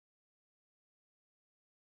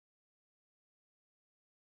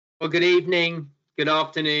Well, good evening, good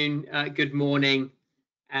afternoon, good morning,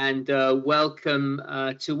 and welcome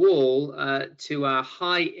to all to our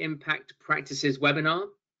High Impact Practices webinar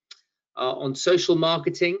on social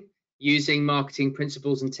marketing, using marketing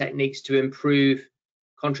principles and techniques to improve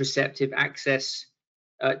contraceptive access,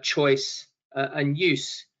 choice, and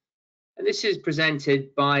use. And this is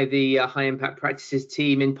presented by the High Impact Practices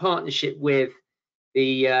team in partnership with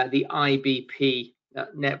the IBP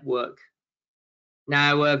network.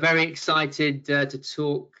 Now, very excited to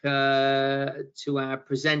talk to our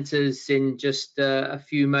presenters in just a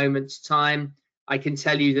few moments' time. I can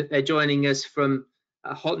tell you that they're joining us from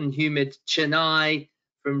hot and humid Chennai,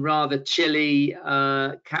 from rather chilly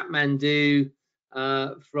Kathmandu,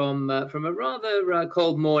 from a rather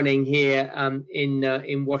cold morning here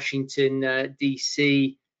in Washington,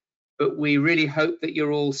 D.C. But we really hope that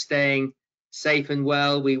you're all staying safe and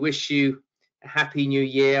well. We wish you a happy new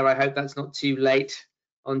year. I hope that's not too late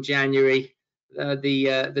on January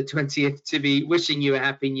the 20th to be wishing you a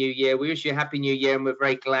happy new year. We wish you a happy new year, and we're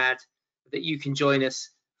very glad that you can join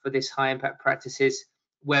us for this High Impact Practices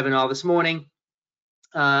webinar this morning,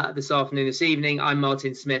 this afternoon, this evening. I'm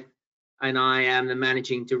Martin Smith, and I am the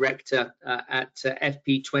Managing Director at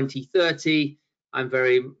FP 2030. I'm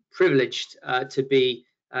very privileged to be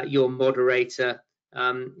your moderator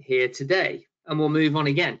here today. And we'll move on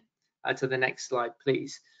again to the next slide,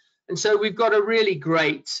 please. And so we've got a really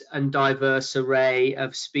great and diverse array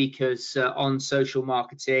of speakers on social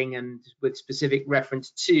marketing, and with specific reference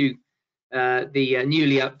to the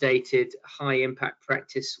newly updated high impact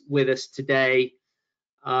practice with us today.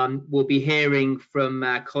 We'll be hearing from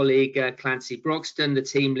our colleague Clancy Broxton, the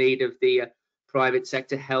team lead of the private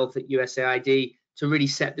sector health at USAID, to really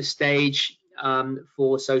set the stage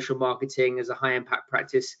for social marketing as a high impact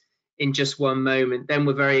practice in just one moment. Then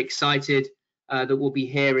we're very excited that we'll be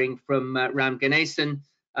hearing from Ram Ganesan,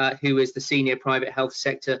 who is the Senior Private Health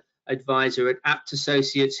Sector Advisor at Apt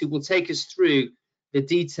Associates, who will take us through the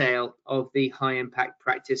detail of the high impact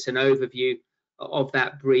practice, an overview of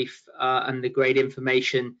that brief and the great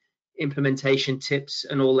information, implementation tips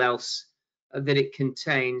and all else that it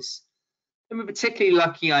contains. And we're particularly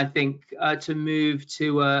lucky, I think, to move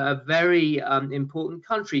to a very important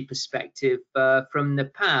country perspective from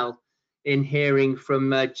Nepal, in hearing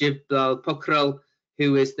from Jiblal Pokral,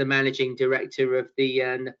 who is the Managing Director of the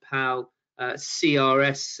Nepal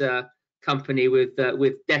CRS company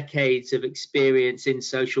with decades of experience in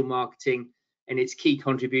social marketing and its key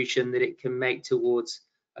contribution that it can make towards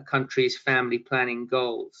a country's family planning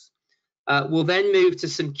goals. We'll then move to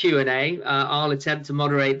some Q&A. I'll attempt to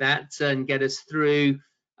moderate that and get us through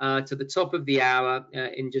to the top of the hour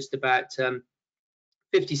in just about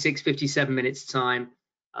 56, 57 minutes time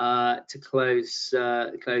to close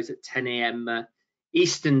at 10 a.m.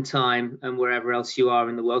 Eastern time and wherever else you are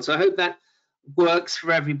in the world. So I hope that works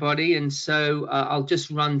for everybody. And so I'll just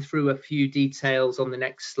run through a few details on the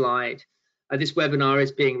next slide. This webinar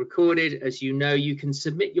is being recorded. As you know, you can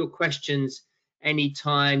submit your questions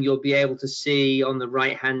anytime. You'll be able to see on the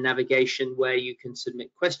right-hand navigation where you can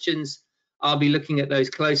submit questions. I'll be looking at those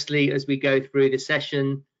closely as we go through the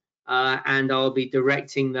session, and I'll be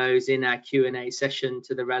directing those in our Q&A session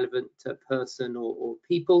to the relevant person or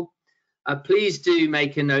people. Please do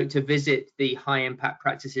make a note to visit the High Impact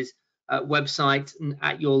Practices website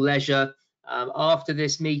at your leisure after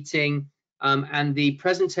this meeting, and the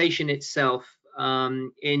presentation itself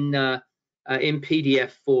in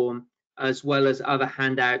PDF form, as well as other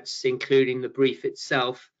handouts, including the brief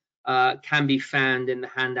itself, can be found in the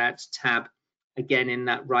handouts tab, again in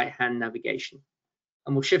that right-hand navigation.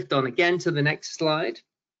 And we'll shift on again to the next slide.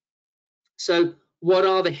 So what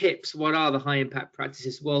are the HIPs? What are the high impact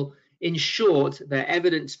practices? Well, in short, they're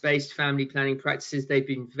evidence-based family planning practices. They've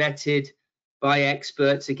been vetted by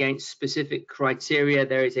experts against specific criteria.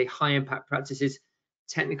 There is a high impact practices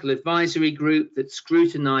technical advisory group that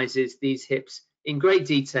scrutinizes these HIPs in great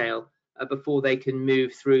detail before they can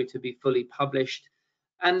move through to be fully published.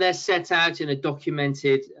 And they're set out in a document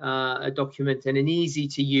and an easy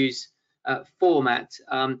to use format.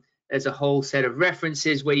 There's a whole set of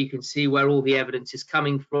references where you can see where all the evidence is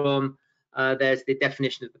coming from. There's the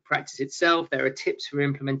definition of the practice itself. There are tips for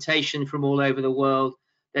implementation from all over the world.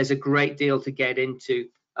 There's a great deal to get into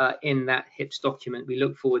in that HIPS document. We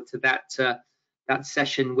look forward to that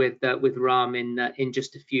session with Ram in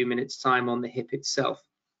just a few minutes' time on the HIP itself.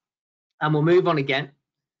 And we'll move on again.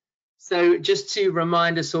 So just to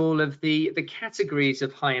remind us all of the categories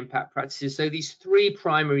of high impact practices. So these three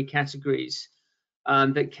primary categories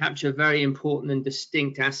that capture very important and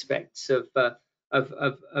distinct aspects of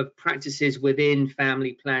practices within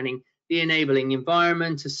family planning: the enabling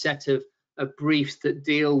environment, a set of briefs that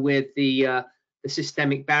deal with the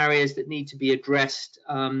systemic barriers that need to be addressed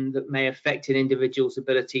that may affect an individual's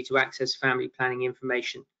ability to access family planning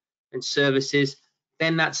information and services.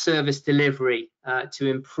 Then that service delivery to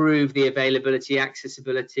improve the availability,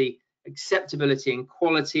 accessibility, acceptability and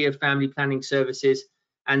quality of family planning services.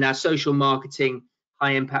 And our social marketing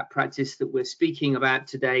high impact practice that we're speaking about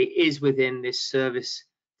today is within this service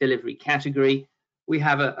delivery category. We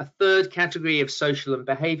have a third category of social and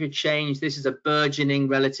behavior change. This is a burgeoning,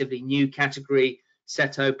 relatively new category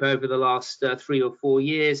set up over the last 3 or 4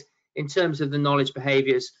 years in terms of the knowledge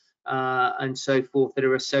behaviors and so forth that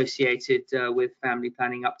are associated with family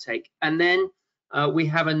planning uptake. And then we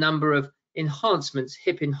have a number of enhancements,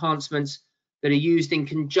 HIP enhancements, that are used in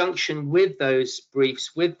conjunction with those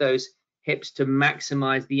briefs, with those HIPs, to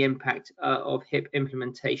maximize the impact of HIP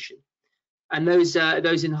implementation. And those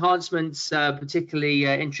enhancements, particularly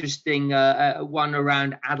interesting, one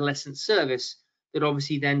around adolescent service that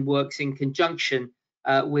obviously then works in conjunction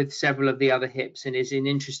with several of the other HIPs and is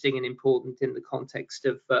interesting and important in the context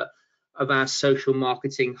of our social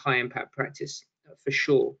marketing high impact practice for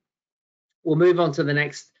sure. We'll move on to the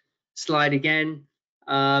next slide again.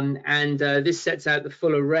 This sets out the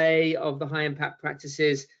full array of the high impact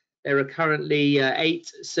practices. There are currently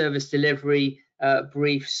 8 service delivery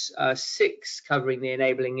briefs, 6 covering the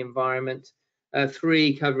enabling environment,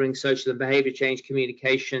 3 covering social and behavior change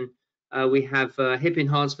communication. We have HIP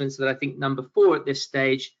enhancements that I think number 4 at this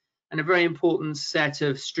stage, and a very important set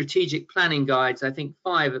of strategic planning guides, I think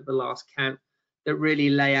 5 at the last count, that really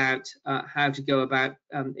lay out how to go about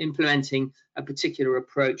implementing a particular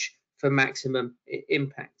approach for maximum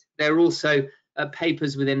impact. There are also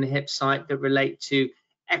papers within the HIP site that relate to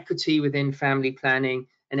equity within family planning,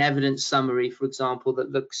 an evidence summary, for example, that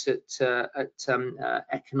looks at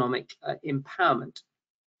economic empowerment.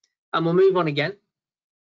 And we'll move on again.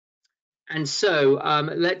 And so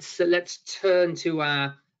let's turn to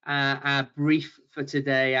our brief for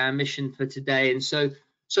today, our mission for today. And so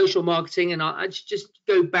social marketing, and I'll just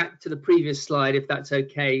go back to the previous slide, if that's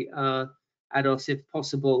okay, Ados, if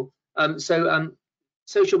possible.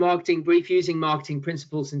 Social marketing brief, using marketing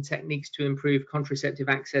principles and techniques to improve contraceptive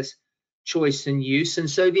access, choice and use. And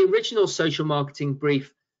so the original social marketing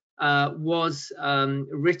brief was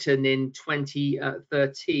written in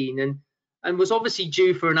 2013 and was obviously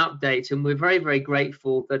due for an update. And we're very, very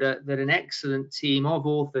grateful that an excellent team of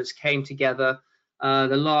authors came together.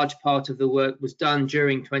 The large part of the work was done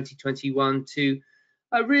during 2021 to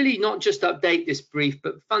really not just update this brief,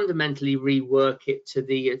 but fundamentally rework it to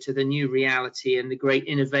the new reality and the great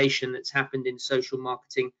innovation that's happened in social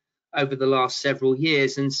marketing over the last several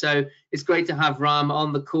years. And so it's great to have Ram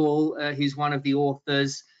on the call, who's one of the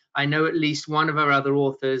authors. I know at least one of our other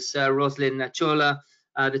authors, Roslyn Nachola,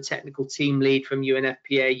 the technical team lead from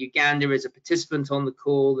UNFPA Uganda, is a participant on the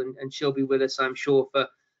call, and she'll be with us, I'm sure, for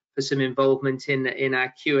some involvement in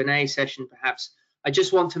our Q&A session, perhaps. I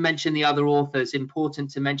just want to mention the other authors.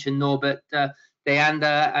 Important to mention Norbert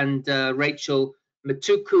Deanda and Rachel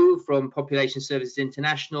Matuku from Population Services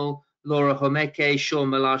International, Laura Homeke, Sean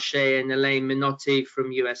Malache, and Elaine Minotti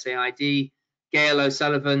from USAID, Gail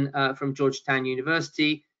O'Sullivan from Georgetown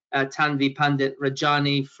University, Tanvi Pandit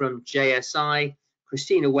Rajani from JSI,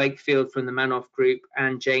 Christina Wakefield from the Manoff Group,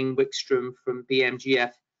 and Jane Wickstrom from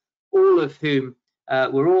BMGF, all of whom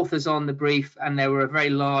were authors on the brief, and there were a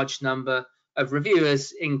very large number of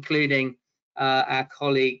reviewers, including our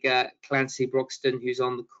colleague Clancy Broxton, who's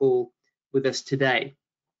on the call with us today.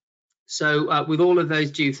 So with all of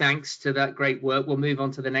those due thanks to that great work, we'll move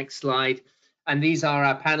on to the next slide. And these are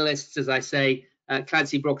our panelists, as I say,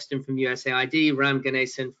 Clancy Broxton from USAID, Ram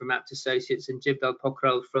Ganesan from Apt Associates, and Jibdal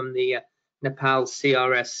Pokral from the Nepal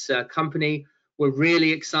CRS company. We're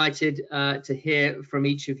really excited to hear from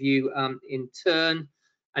each of you in turn.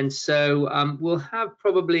 And so we'll have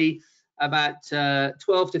probably about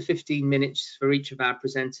 12 to 15 minutes for each of our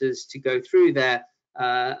presenters to go through their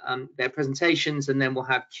presentations, and then we'll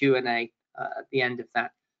have Q&A at the end of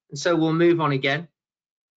that. And so we'll move on again.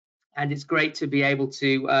 And it's great to be able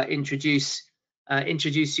to introduce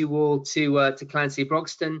you all to Clancy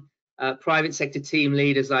Broxton, private sector team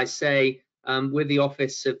lead, as I say, with the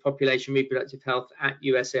Office of Population Reproductive Health at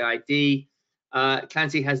USAID.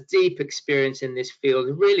 Clancy has deep experience in this field,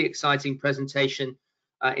 a really exciting presentation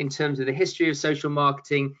in terms of the history of social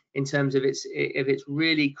marketing, in terms of its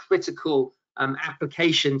really critical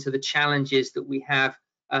application to the challenges that we have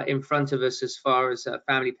in front of us as far as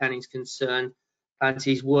family planning is concerned.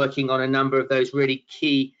 Clancy's working on a number of those really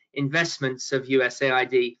key investments of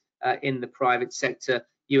USAID in the private sector.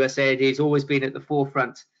 USAID has always been at the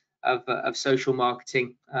forefront of social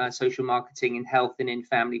marketing in health and in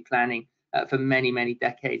family planning for many, many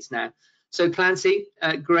decades now. So Clancy,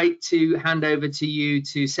 great to hand over to you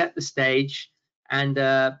to set the stage, and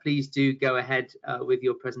please do go ahead with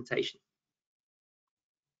your presentation.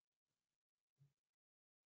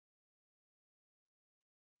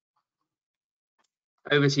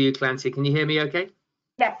 Over to you, Clancy. Can you hear me okay?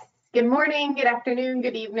 Yes. Good morning, good afternoon,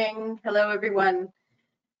 good evening. Hello, everyone.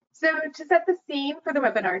 So to set the scene for the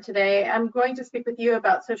webinar today, I'm going to speak with you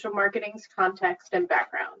about social marketing's context and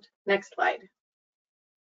background. Next slide.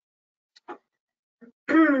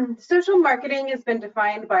 Social marketing has been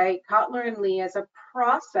defined by Kotler and Lee as a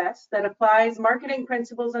process that applies marketing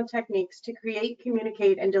principles and techniques to create,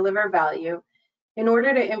 communicate, and deliver value in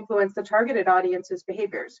order to influence the targeted audience's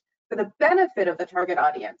behaviors for the benefit of the target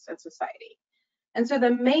audience and society. And so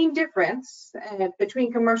the main difference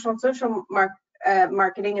between commercial and social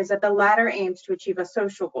marketing is that the latter aims to achieve a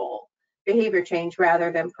social goal, behavior change,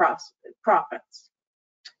 rather than profits.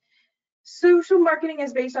 Social marketing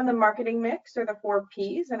is based on the marketing mix, or the 4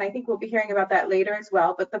 Ps, and I think we'll be hearing about that later as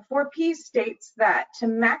well. But the 4 Ps states that to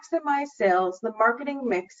maximize sales, the marketing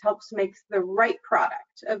mix helps make the right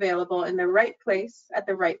product available in the right place at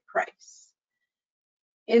the right price.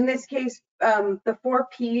 In this case, the 4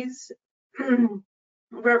 Ps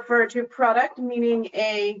refer to product, meaning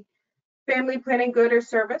a family planning good or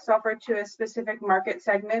service offered to a specific market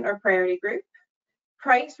segment or priority group.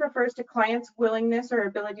 Price refers to clients' willingness or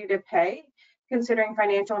ability to pay, considering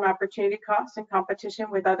financial and opportunity costs and competition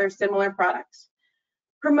with other similar products.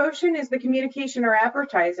 Promotion is the communication or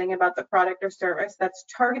advertising about the product or service that's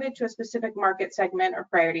targeted to a specific market segment or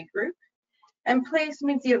priority group. And place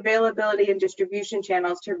means the availability and distribution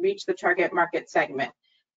channels to reach the target market segment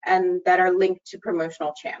and that are linked to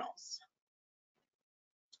promotional channels.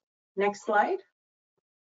 Next slide.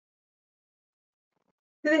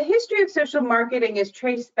 So the history of social marketing is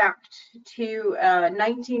traced back to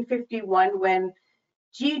 1951 when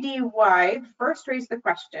G.D. Wibe first raised the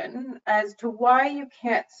question as to why you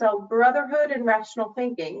can't sell brotherhood and rational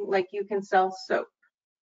thinking like you can sell soap.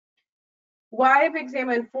 Wibe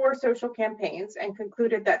examined 4 social campaigns and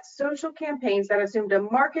concluded that social campaigns that assumed a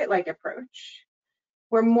market-like approach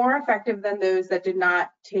were more effective than those that did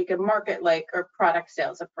not take a market-like or product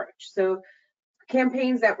sales approach. So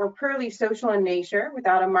campaigns that were purely social in nature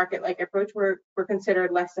without a market-like approach were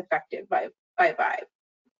considered less effective by Wibe.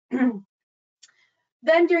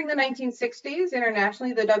 Then during the 1960s,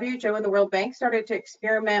 internationally, the WHO and the World Bank started to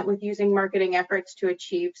experiment with using marketing efforts to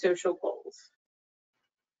achieve social goals.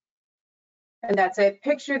 And that's a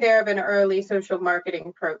picture there of an early social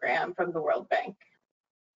marketing program from the World Bank.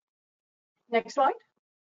 Next slide.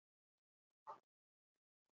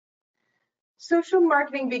 Social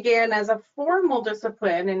marketing began as a formal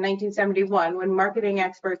discipline in 1971 when marketing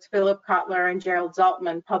experts Philip Kotler and Gerald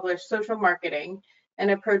Zaltman published Social Marketing,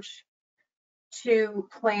 an approach to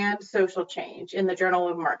planned social change in the Journal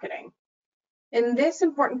of Marketing. In this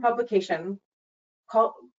important publication,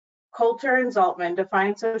 Coulter and Zaltman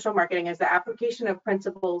defined social marketing as the application of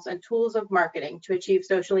principles and tools of marketing to achieve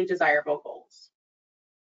socially desirable goals.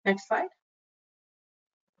 Next slide.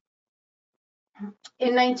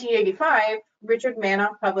 In 1985, Richard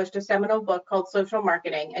Manoff published a seminal book called Social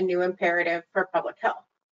Marketing, A New Imperative for Public Health.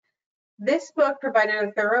 This book provided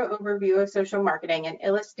a thorough overview of social marketing and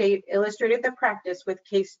illustrated the practice with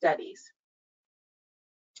case studies.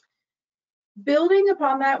 Building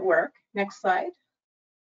upon that work, next slide.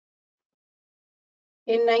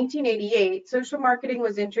 In 1988, social marketing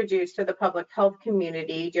was introduced to the public health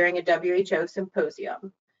community during a WHO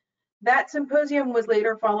symposium. That symposium was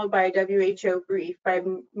later followed by a WHO brief by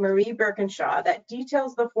Marie Birkinshaw that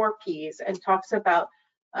details the 4 Ps and talks about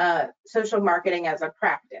social marketing as a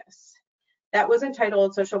practice. That was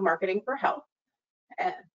entitled Social Marketing for Health.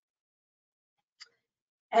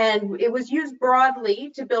 And it was used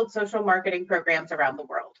broadly to build social marketing programs around the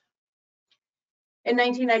world. In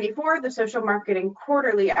 1994, the Social Marketing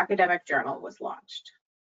Quarterly academic journal was launched.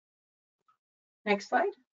 Next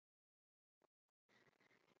slide.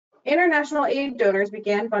 International aid donors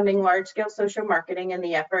began funding large-scale social marketing and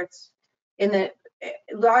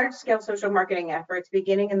large-scale social marketing efforts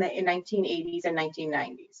beginning in the 1980s and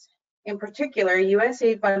 1990s. In particular,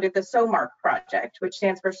 USAID funded the SOMARC project, which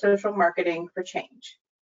stands for Social Marketing for Change.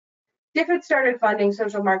 DFID started funding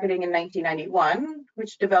social marketing in 1991,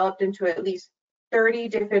 which developed into at least 30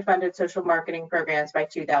 DFID-funded social marketing programs by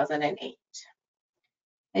 2008.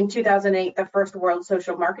 In 2008, the first World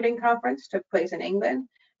Social Marketing Conference took place in England,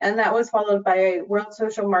 and that was followed by World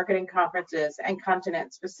Social Marketing Conferences and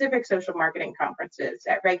continent-specific social marketing conferences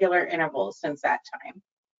at regular intervals since that time.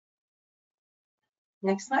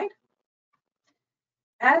 Next slide.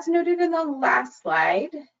 As noted in the last slide,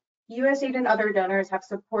 USAID and other donors have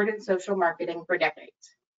supported social marketing for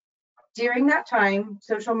decades. During that time,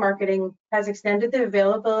 social marketing has extended the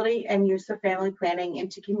availability and use of family planning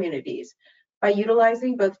into communities by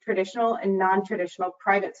utilizing both traditional and non-traditional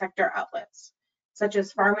private sector outlets, such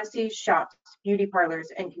as pharmacies, shops, beauty parlors,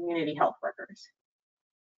 and community health workers.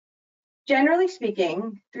 Generally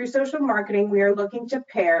speaking, through social marketing, we are looking to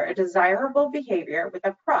pair a desirable behavior with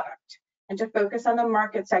a product and to focus on the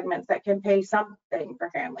market segments that can pay something for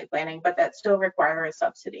family planning, but that still require a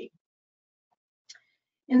subsidy.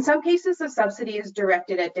 In some cases, the subsidy is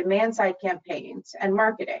directed at demand-side campaigns and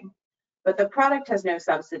marketing, but the product has no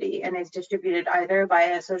subsidy and is distributed either by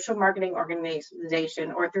a social marketing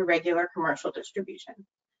organization or through regular commercial distribution.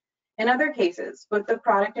 In other cases, both the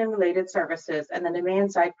product and related services and the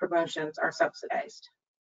demand-side promotions are subsidized.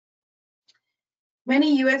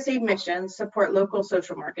 Many USAID missions support local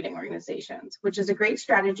social marketing organizations, which is a great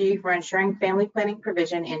strategy for ensuring family planning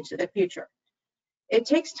provision into the future. It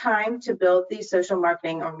takes time to build these social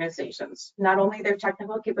marketing organizations, not only their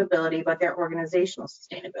technical capability, but their organizational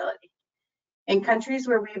sustainability. In countries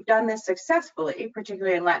where we've done this successfully,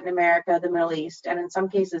 particularly in Latin America, the Middle East, and in some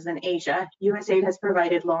cases in Asia, USAID has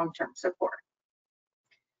provided long-term support.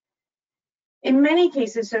 In many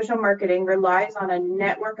cases, social marketing relies on a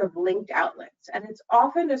network of linked outlets, and it's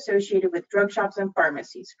often associated with drug shops and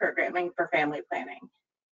pharmacies programming for family planning.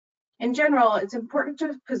 In general, it's important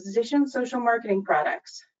to position social marketing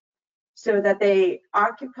products so that they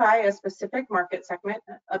occupy a specific market segment,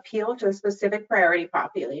 appeal to a specific priority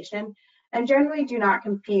population, and generally do not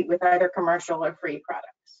compete with either commercial or free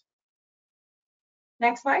products.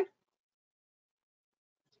 Next slide.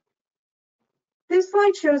 This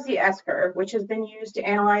slide shows the S-curve, which has been used to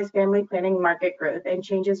analyze family planning market growth and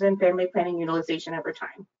changes in family planning utilization over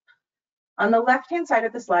time. On the left-hand side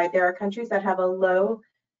of the slide, there are countries that have a low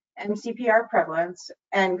MCPR prevalence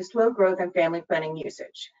and slow growth in family planning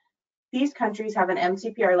usage. These countries have an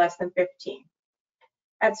MCPR less than 15.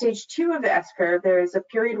 At stage 2 of the S-curve, there is a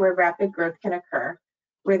period where rapid growth can occur,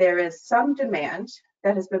 where there is some demand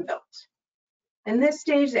that has been built. In this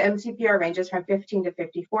stage, the MCPR ranges from 15 to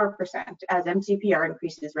 54% as MCPR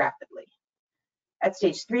increases rapidly. At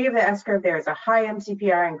stage 3 of the S-curve, there is a high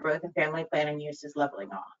MCPR and growth in family planning use is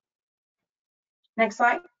leveling off. Next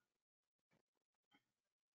slide.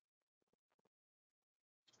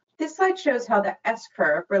 This slide shows how the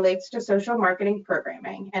S-curve relates to social marketing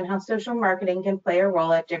programming and how social marketing can play a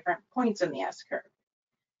role at different points in the S-curve.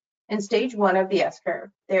 In stage 1 of the S-curve,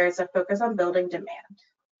 there is a focus on building demand.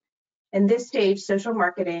 In this stage, social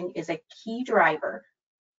marketing is a key driver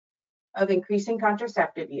of increasing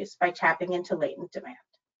contraceptive use by tapping into latent demand.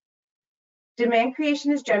 Demand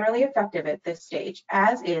creation is generally effective at this stage,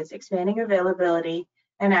 as is expanding availability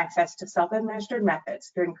and access to self-administered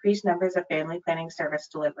methods through increased numbers of family planning service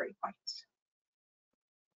delivery points.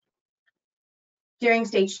 During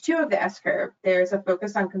stage 2 of the S-curve, there is a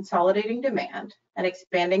focus on consolidating demand and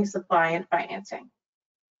expanding supply and financing.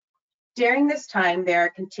 During this time, there are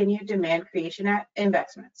continued demand creation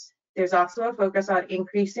investments. There's also a focus on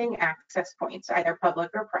increasing access points, either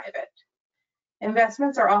public or private.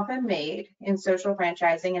 Investments are often made in social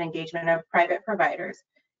franchising and engagement of private providers,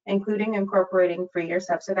 including incorporating free or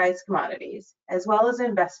subsidized commodities, as well as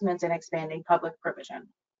investments in expanding public provision.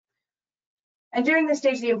 And during this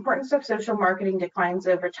stage, the importance of social marketing declines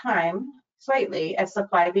over time slightly as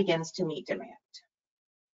supply begins to meet demand.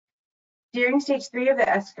 During stage 3 of the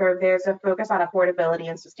S-curve, there's a focus on affordability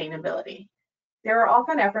and sustainability. There are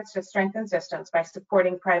often efforts to strengthen systems by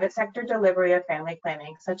supporting private sector delivery of family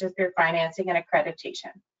planning, such as through financing and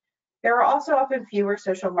accreditation. There are also often fewer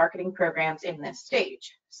social marketing programs in this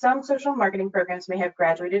stage. Some social marketing programs may have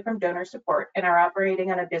graduated from donor support and are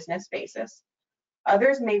operating on a business basis.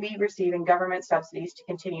 Others may be receiving government subsidies to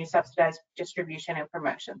continue subsidized distribution and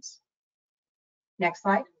promotions. Next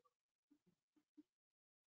slide.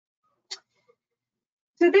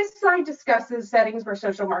 So this slide discusses settings where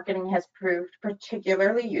social marketing has proved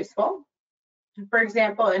particularly useful. For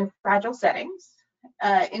example, in fragile settings.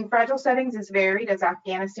 It's varied as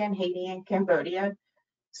Afghanistan, Haiti, and Cambodia.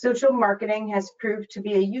 Social marketing has proved to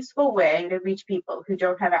be a useful way to reach people who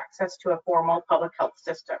don't have access to a formal public health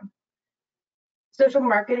system. Social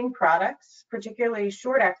marketing products, particularly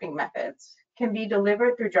short-acting methods, can be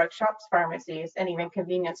delivered through drug shops, pharmacies, and even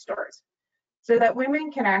convenience stores, so that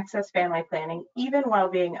women can access family planning even while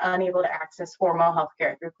being unable to access formal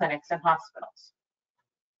healthcare through clinics and hospitals.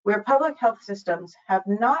 Where public health systems have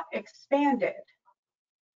not expanded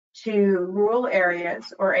to rural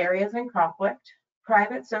areas or areas in conflict,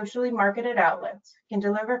 private socially marketed outlets can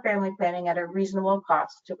deliver family planning at a reasonable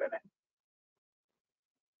cost to women.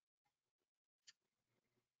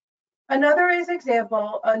 Another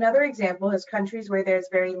example is countries where there's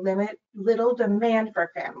very little demand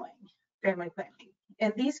for family planning.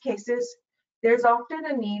 In these cases, there's often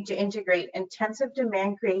a need to integrate intensive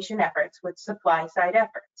demand creation efforts with supply side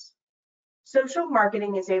efforts. Social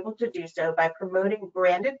marketing is able to do so by promoting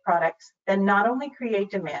branded products that not only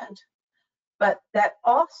create demand, but that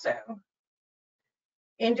also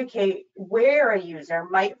indicate where a user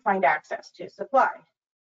might find access to supply.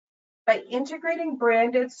 By integrating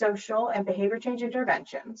branded social and behavior change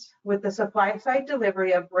interventions with the supply side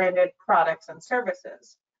delivery of branded products and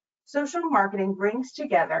services, social marketing brings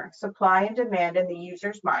together supply and demand in the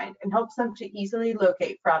user's mind and helps them to easily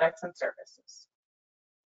locate products and services.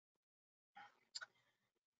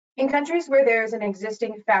 In countries where there is an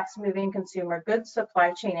existing fast-moving consumer goods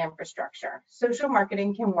supply chain infrastructure, social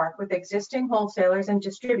marketing can work with existing wholesalers and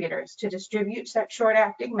distributors to distribute such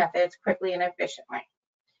short-acting methods quickly and efficiently.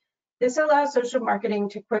 This allows social marketing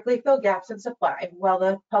to quickly fill gaps in supply, while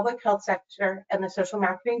the public health sector and the social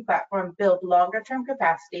marketing platform build longer-term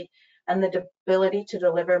capacity and the ability to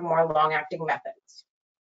deliver more long-acting methods.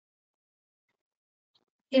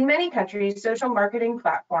 In many countries, social marketing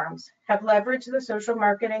platforms have leveraged the social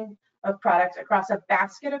marketing of products across a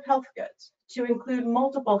basket of health goods to include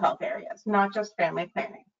multiple health areas, not just family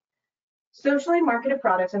planning. Socially marketed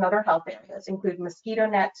products in other health areas include mosquito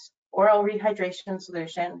nets, oral rehydration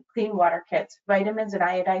solution, clean water kits, vitamins and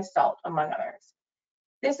iodized salt, among others.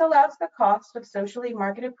 This allows the cost of socially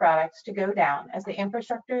marketed products to go down as the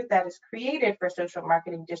infrastructure that is created for social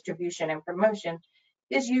marketing distribution and promotion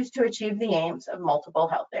is used to achieve the aims of multiple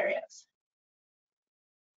health areas.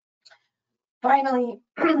 Finally,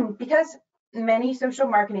 because many social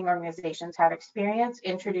marketing organizations have experience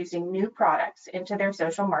introducing new products into their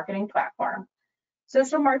social marketing platform,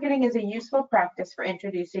 social marketing is a useful practice for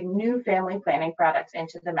introducing new family planning products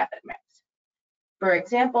into the method mix. For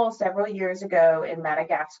example, several years ago in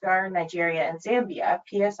Madagascar, Nigeria, and Zambia,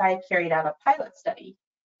 PSI carried out a pilot study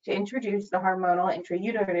to introduce the hormonal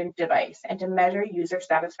intrauterine device and to measure user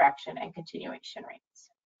satisfaction and continuation rates.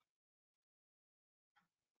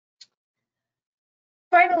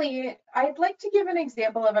 Finally, I'd like to give an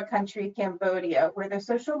example of a country, Cambodia, where the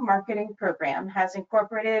social marketing program has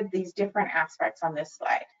incorporated these different aspects on this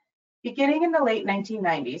slide. Beginning in the late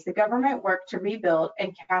 1990s, the government worked to rebuild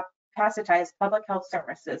and capacitize public health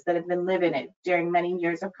services that had been limited during many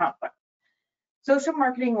years of conflict. Social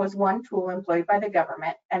marketing was one tool employed by the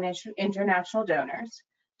government and international donors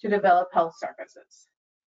to develop health services.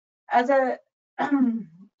 As an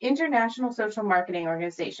international social marketing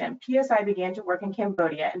organization, PSI began to work in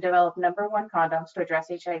Cambodia and develop #1 condoms to address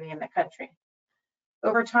HIV in the country.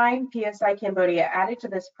 Over time, PSI Cambodia added to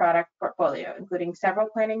this product portfolio, including several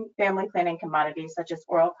family planning commodities such as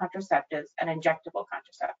oral contraceptives and injectable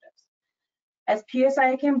contraceptives. As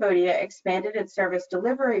PSI Cambodia expanded its service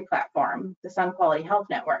delivery platform, the Sun Quality Health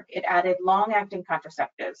Network, it added long-acting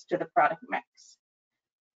contraceptives to the product mix.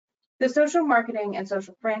 The social marketing and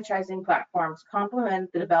social franchising platforms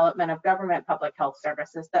complement the development of government public health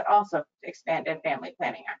services that also expanded family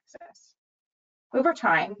planning access. Over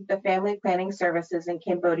time, the family planning services in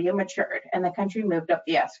Cambodia matured and the country moved up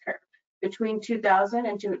the S-curve. Between 2000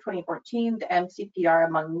 and 2014, the MCPR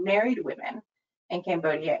among married women in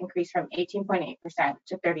Cambodia increased from 18.8%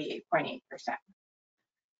 to 38.8%.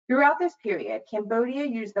 Throughout this period, Cambodia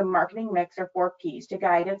used the marketing mix or 4 Ps to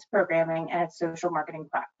guide its programming and its social marketing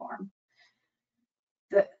platform.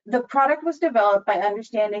 The product was developed by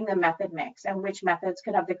understanding the method mix and which methods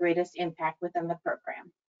could have the greatest impact within the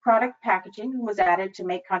program. Product packaging was added to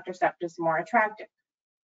make contraceptives more attractive.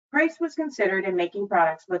 Price was considered in making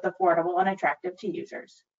products both affordable and attractive to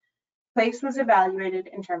users. Place was evaluated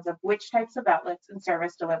in terms of which types of outlets and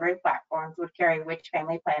service delivery platforms would carry which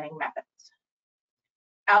family planning methods.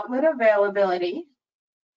 Outlet availability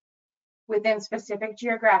within specific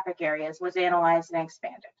geographic areas was analyzed and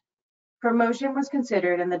expanded. Promotion was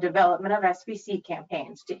considered in the development of SPC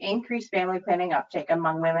campaigns to increase family planning uptake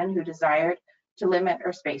among women who desired to limit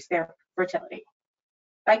or space their fertility.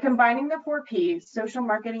 By combining the 4 Ps, social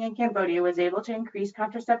marketing in Cambodia was able to increase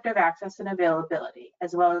contraceptive access and availability,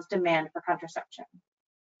 as well as demand for contraception.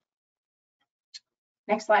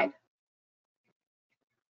 Next slide.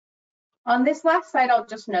 On this last slide, I'll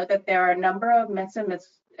just note that there are a number of myths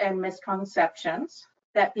and misconceptions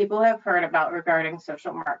that people have heard about regarding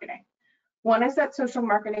social marketing. One is that social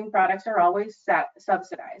marketing products are always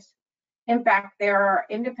subsidized. In fact, there are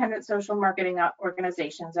independent social marketing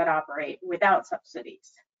organizations that operate without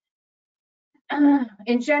subsidies.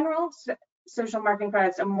 In general, social marketing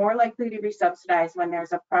products are more likely to be subsidized when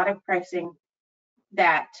there's a product pricing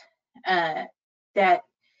that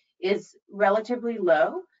is relatively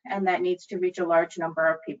low and that needs to reach a large number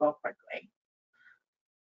of people quickly.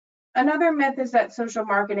 Another myth is that social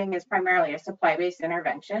marketing is primarily a supply-based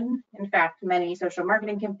intervention. In fact, many social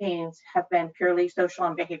marketing campaigns have been purely social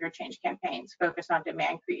and behavior change campaigns focused on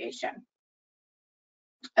demand creation.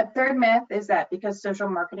 A third myth is that because social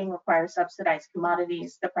marketing requires subsidized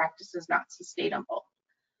commodities, the practice is not sustainable.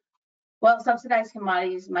 While subsidized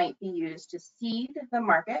commodities might be used to seed the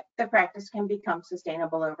market, the practice can become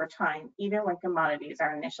sustainable over time, even when commodities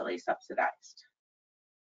are initially subsidized.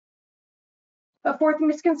 A fourth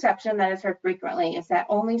misconception that is heard frequently is that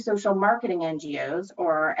only social marketing NGOs,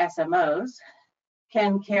 or SMOs,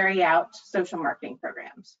 can carry out social marketing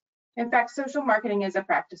programs. In fact, social marketing is a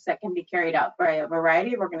practice that can be carried out by a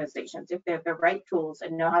variety of organizations if they have the right tools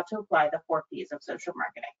and know how to apply the 4 Ps of social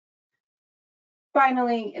marketing.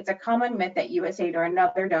 Finally, it's a common myth that USAID or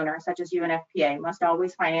another donor, such as UNFPA, must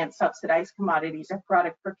always finance subsidized commodities or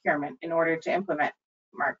product procurement in order to implement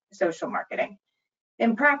social marketing.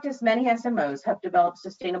 In practice, many SMOs have developed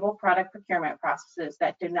sustainable product procurement processes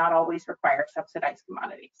that do not always require subsidized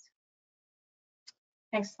commodities.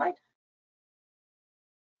 Next slide.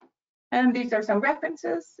 And these are some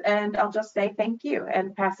references, and I'll just say thank you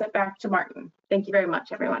and pass it back to Martin. Thank you very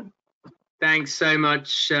much, everyone. Thanks so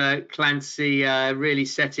much, Clancy, really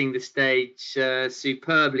setting the stage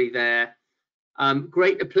superbly there.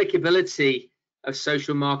 Great applicability of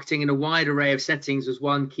social marketing in a wide array of settings was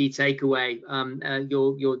one key takeaway.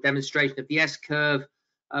 Your demonstration of the S-curve,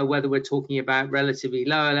 whether we're talking about relatively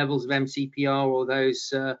lower levels of MCPR or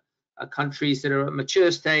those countries that are at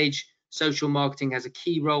mature stage, social marketing has a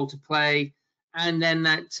key role to play. And then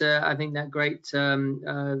that, I think that great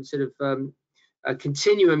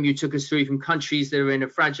continuum you took us through from countries that are in a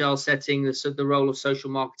fragile setting, the role of social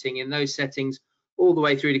marketing in those settings, all the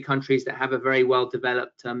way through to countries that have a very well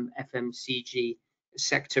developed FMCG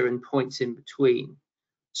sector and points in between.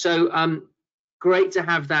 So great to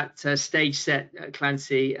have that stage set,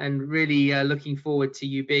 Clancy, and really looking forward to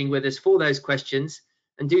you being with us for those questions.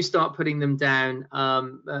 And do start putting them down,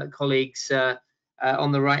 colleagues,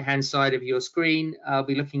 on the right-hand side of your screen. I'll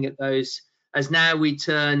be looking at those as now we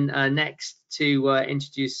turn next to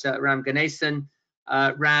introduce Ram Ganesan.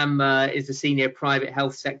 Ram is a senior private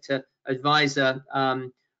health sector advisor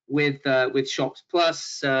with Shops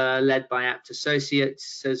Plus, led by Apt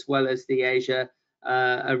Associates, as well as the Asia,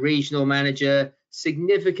 a regional manager,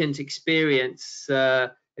 significant experience,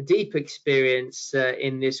 a deep experience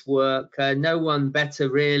in this work. No one better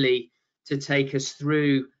really to take us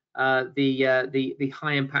through the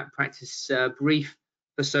high impact practice brief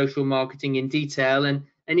for social marketing in detail, and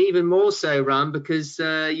even more so, Ram, because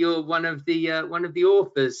you're one of the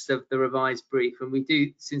authors of the revised brief, and we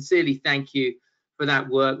do sincerely thank you for that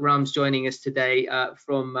work. Ram's joining us today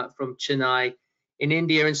from Chennai in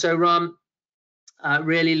India, and so Ram,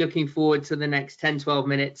 really looking forward to the next 10-12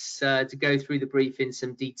 minutes to go through the brief in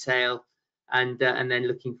some detail, and then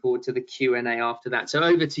looking forward to the Q&A after that. So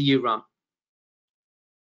over to you, Ram.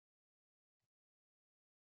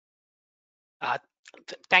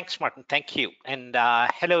 Thanks, Martin. Thank you. And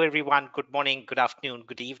hello, everyone. Good morning, good afternoon,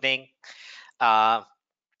 good evening. And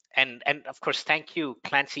of course, thank you,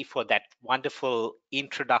 Clancy, for that wonderful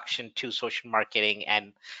introduction to social marketing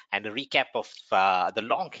and a recap of the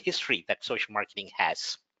long history that social marketing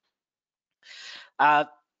has.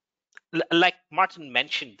 Like Martin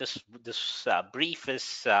mentioned, this brief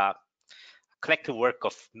is collective work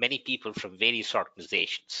of many people from various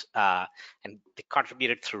organizations, and they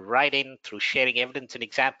contributed through writing, through sharing evidence and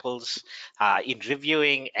examples, in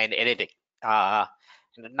reviewing and editing,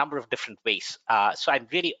 in a number of different ways. So I'm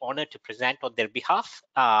really honored to present on their behalf,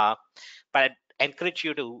 but I'd encourage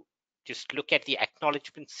you to just look at the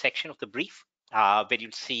acknowledgement section of the brief, where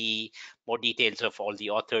you'll see more details of all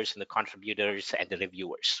the authors and the contributors and the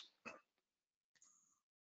reviewers.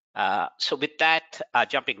 So with that,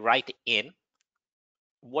 jumping right in,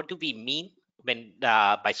 what do we mean when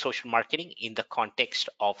by social marketing in the context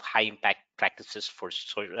of high impact practices for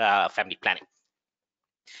family planning?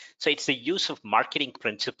 So it's the use of marketing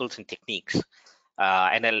principles and techniques,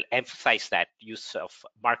 and I'll emphasize that use of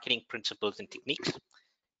marketing principles and techniques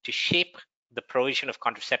to shape the provision of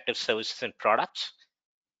contraceptive services and products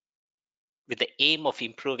with the aim of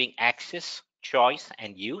improving access, choice,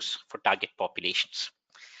 and use for target populations.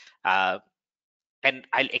 And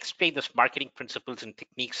I'll explain this marketing principles and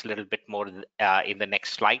techniques a little bit more in the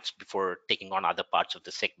next slides before taking on other parts of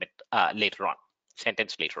the segment later on.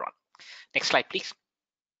 Next slide, please.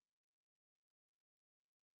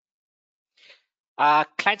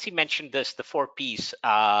 Clancy mentioned this, the 4 Ps.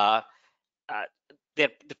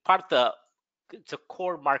 They're part of the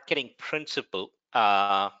core marketing principle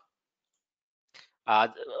uh,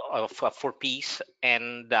 of 4Ps,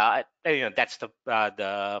 and that's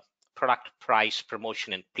the product, price,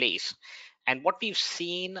 promotion, and place. And what we've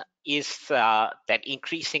seen is that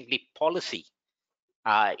increasingly policy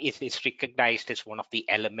is recognized as one of the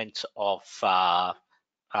elements of one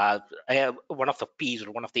of the P's,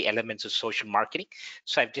 or one of the elements of social marketing.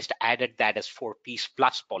 So I've just added that as 4Ps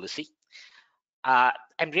plus policy. Uh,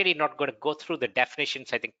 I'm really not going to go through the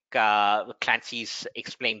definitions. I think Clancy's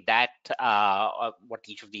explained that, what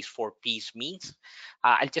each of these 4Ps means.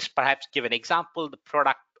 I'll just perhaps give an example. The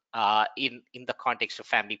product in the context of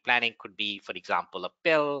family planning could be, for example, a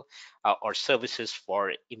pill or services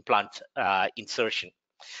for implant insertion.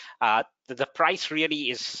 The price really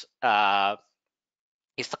is the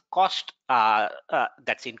cost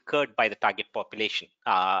that's incurred by the target population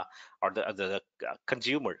or the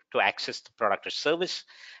consumer to access the product or service,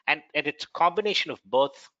 and it's a combination of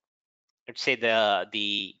both. Let's say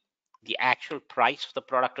the actual price of the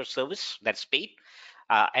product or service that's paid,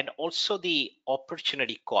 and also the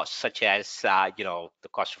opportunity costs, such as the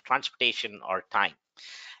cost of transportation or time.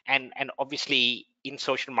 And obviously, in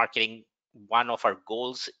social marketing, one of our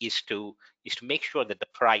goals is to make sure that the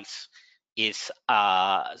price is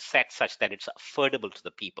set such that it's affordable to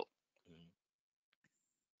the people.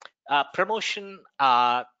 Promotion,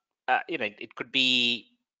 uh, it could be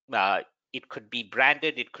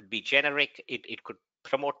branded, it could be generic, it could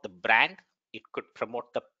promote the brand, it could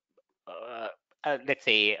promote the let's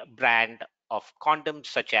say brand of condoms,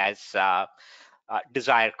 such as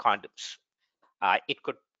Desire condoms. It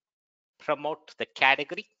could promote the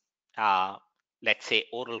category, uh, let's say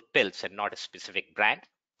oral pills, and not a specific brand.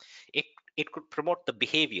 It it could promote the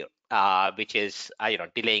behavior, which is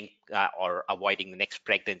delaying or avoiding the next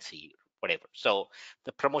pregnancy, whatever. So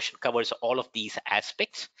the promotion covers all of these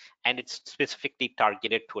aspects, and it's specifically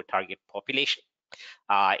targeted to a target population.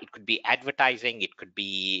 It could be advertising, it could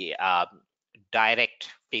be direct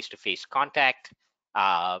face-to-face contact,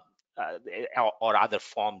 uh, or other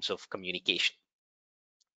forms of communication.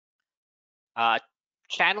 Uh,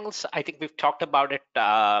 Channels, I think we've talked about it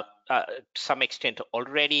to some extent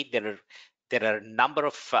already. There are a number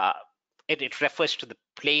of it refers to the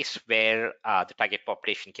place where the target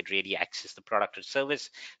population can really access the product or service.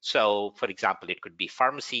 So, for example, it could be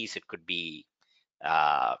pharmacies, it could be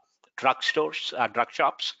uh, drugstores, drug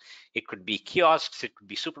shops, it could be kiosks, it could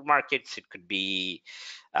be supermarkets, it could be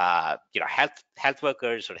health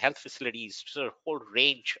workers or health facilities. So a whole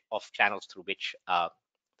range of channels through which the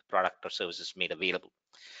product or service is made available.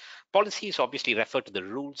 Policies obviously refer to the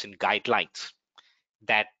rules and guidelines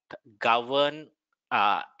that govern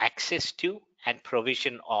access to and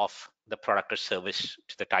provision of the product or service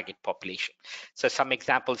to the target population. So some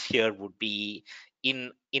examples here would be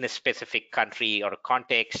in a specific country or a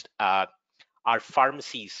context, are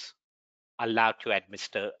pharmacies allowed to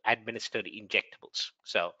administer injectables?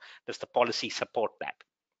 So does the policy support that?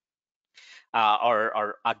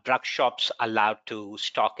 Or are drug shops allowed to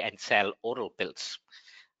stock and sell oral pills?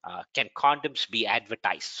 Can condoms be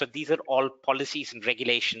advertised? So these are all policies and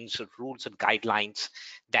regulations, rules and guidelines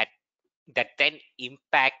that then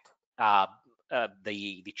impact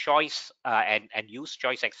the choice and use,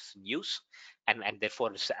 choice, access, and use, and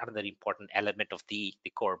therefore is another important element of the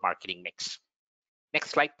core marketing mix. Next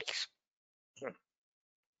slide, please.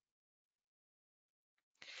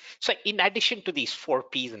 So in addition to these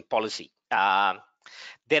 4Ps in policy,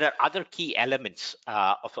 there are other key elements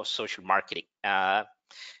of social marketing. And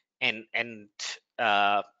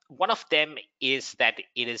one of them is that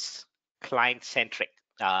it is client-centric.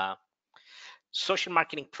 Social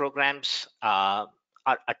marketing programs are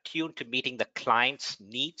attuned to meeting the client's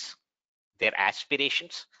needs, their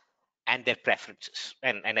aspirations, and their preferences.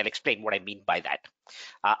 And I'll explain what I mean by that.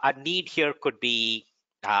 A need here could be,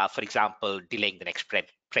 for example, delaying the next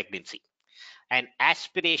pregnancy. An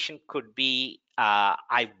aspiration could be,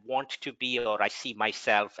 I want to be, or I see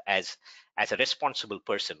myself as a responsible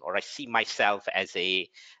person, or I see myself as a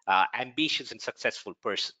ambitious and successful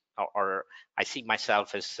person, or I see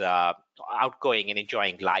myself as outgoing and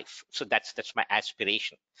enjoying life. So that's my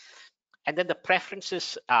aspiration. And then the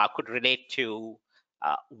preferences could relate to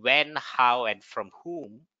when, how, and from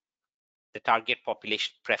whom the target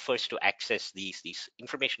population prefers to access these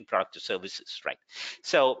information products or services, right?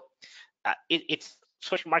 So it's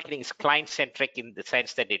social marketing is client centric in the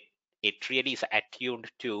sense that it really is attuned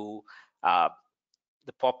to uh,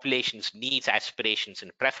 the population's needs, aspirations,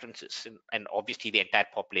 and preferences. And obviously, the entire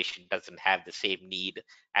population doesn't have the same need,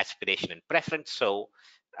 aspiration, and preference. So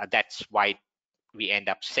that's why we end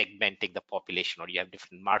up segmenting the population, or you have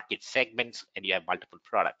different market segments and you have multiple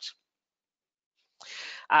products.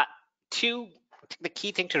 To think the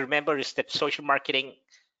key thing to remember is that social marketing,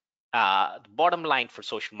 the bottom line for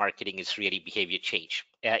social marketing is really behavior change.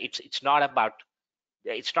 It's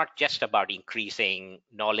not just about increasing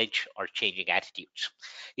knowledge or changing attitudes.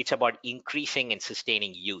 It's about increasing and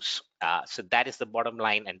sustaining use. So that is the bottom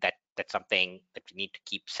line, and that's something that we need to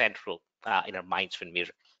keep central in our minds when we're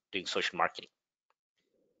doing social marketing.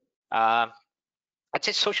 Uh, I'd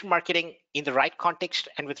say social marketing in the right context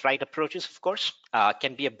and with right approaches, of course,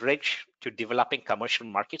 can be a bridge to developing commercial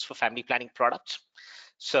markets for family planning products.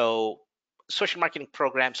 So social marketing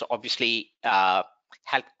programs obviously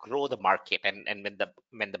help grow the market, and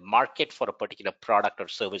when the market for a particular product or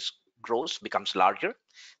service grows, becomes larger,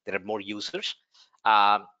 there are more users,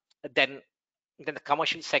 um, then the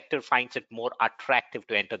commercial sector finds it more attractive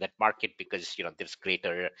to enter that market because there's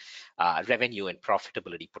greater revenue and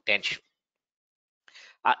profitability potential.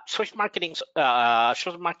 Social marketing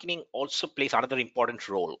also plays another important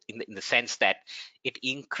role in the sense that it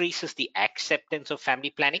increases the acceptance of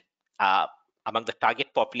family planning uh, among the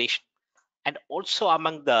target population and also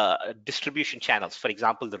among the distribution channels, for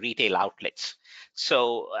example, the retail outlets.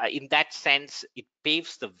 So in that sense, it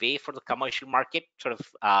paves the way for the commercial market, sort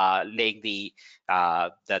of laying the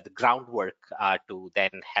groundwork to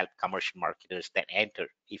then help commercial marketers then enter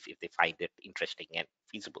if they find it interesting and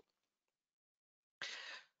feasible.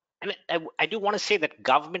 And I do want to say that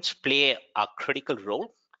governments play a critical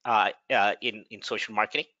role in social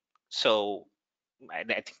marketing. So I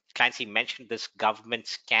think Clancy mentioned this: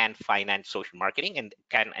 governments can finance social marketing and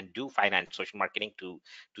can and do finance social marketing to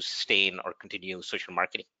sustain or continue social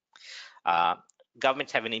marketing. Uh,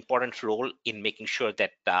 Governments have an important role in making sure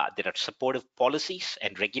that there are supportive policies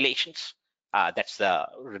and regulations. That's the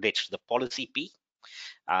relates to the policy P,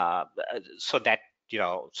 so that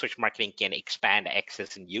social marketing can expand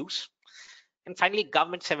access and use. And finally,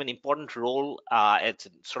 governments have an important role as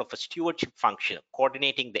sort of a stewardship function,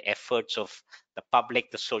 coordinating the efforts of the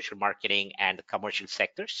public, the social marketing, and the commercial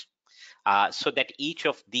sectors, so that each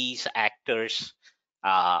of these actors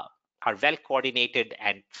are well coordinated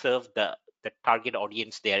and serve the target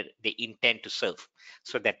audience they intend to serve,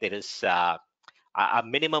 so that there is a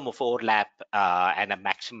minimum of overlap and a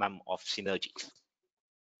maximum of synergies.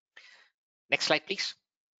 Next slide, please.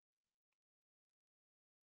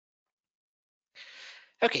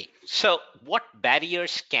 Okay, so what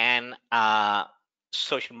barriers can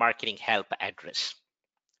social marketing help address?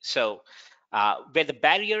 So where the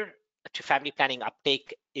barrier to family planning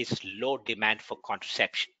uptake is low demand for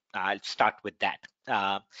contraception, I'll start with that.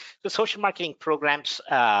 So social marketing programs,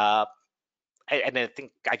 and I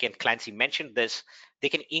think again Clancy mentioned this, they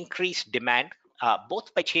can increase demand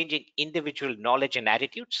both by changing individuals' knowledge and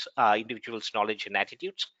attitudes,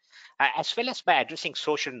 as well as by addressing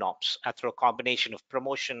social norms through a combination of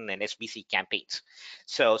promotion and SBC campaigns.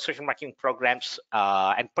 So social marketing programs,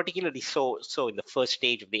 and particularly so in the first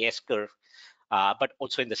stage of the S curve, but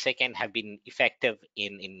also in the second, have been effective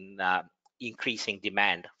in increasing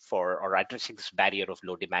demand for or addressing this barrier of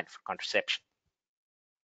low demand for contraception.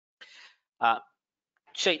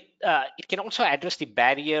 So it can also address the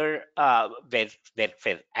barrier where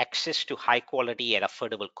access to high quality and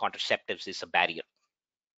affordable contraceptives is a barrier.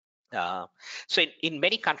 So in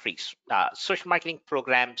many countries, social marketing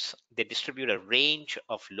programs, they distribute a range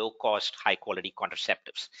of low-cost, high-quality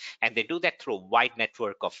contraceptives, and they do that through a wide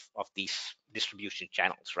network of these distribution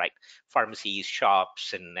channels, right? Pharmacies,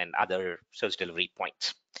 shops, and other service delivery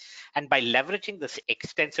points. And by leveraging this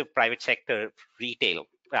extensive private sector retail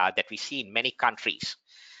that we see in many countries,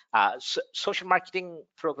 social marketing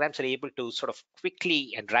programs are able to sort of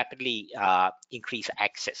quickly and rapidly increase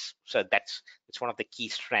access. So that's one of the key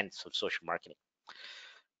strengths of social marketing.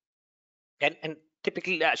 And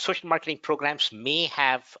typically, social marketing programs may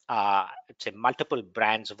have, say, multiple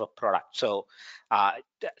brands of a product. So,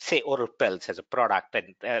 say, oral pills as a product,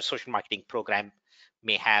 and a social marketing program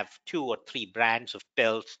may have 2 or 3 brands of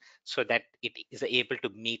pills, so that it is able to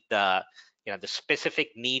meet the specific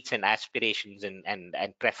needs and aspirations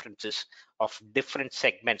and preferences of different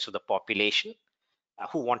segments of the population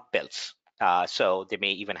who want pills. So they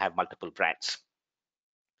may even have multiple brands.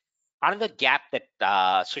 Another gap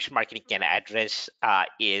that social marketing can address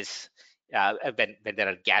is when there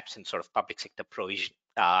are gaps in sort of public sector provision,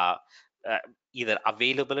 either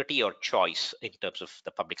availability or choice in terms of the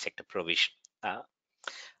public sector provision.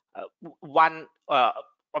 One,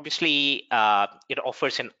 obviously, it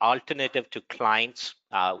offers an alternative to clients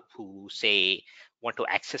who say want to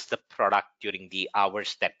access the product during the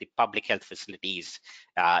hours that the public health facility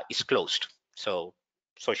is closed. So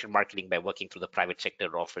social marketing by working through the private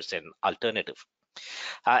sector offers an alternative.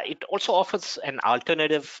 It also offers an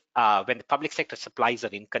alternative when the public sector supplies are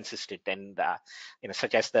inconsistent, and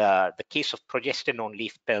such as the case of progesterone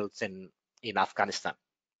leaf pills in Afghanistan.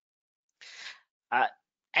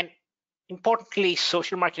 And importantly,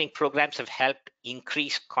 social marketing programs have helped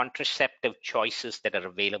increase contraceptive choices that are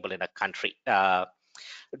available in a country.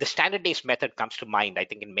 The standard days method comes to mind. I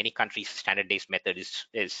think in many countries, the standard days method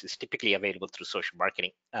is typically available through social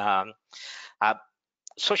marketing.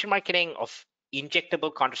 Social marketing of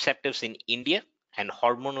injectable contraceptives in India and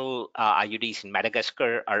hormonal IUDs in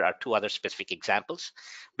Madagascar are two other specific examples,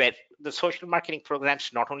 where the social marketing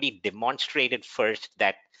programs not only demonstrated first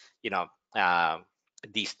that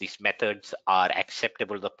these methods are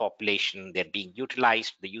acceptable to the population, they're being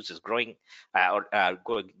utilized, the use is growing or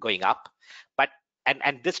going up, but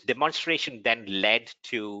and this demonstration then led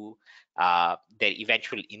to their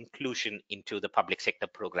eventual inclusion into the public sector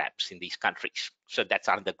programs in these countries. So that's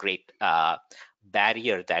another great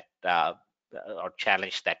barrier that or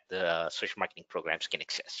challenge that the social marketing programs can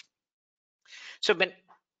access. So when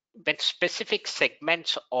specific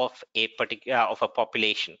segments of a particular of a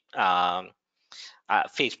population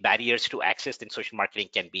face barriers to access, then social marketing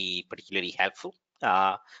can be particularly helpful.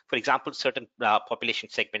 For example, certain population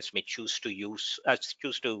segments may choose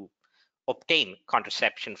to obtain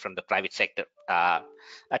contraception from the private sector.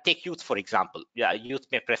 Take youth, for example. Youth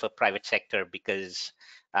may prefer private sector because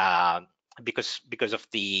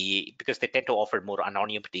they tend to offer more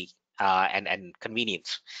anonymity and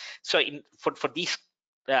convenience. So for these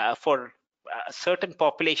certain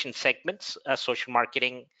population segments, social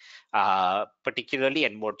marketing, particularly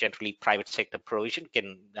and more generally private sector provision,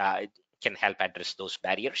 can help address those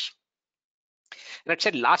barriers. And I'd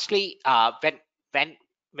say lastly,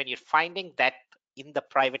 when you're finding that in the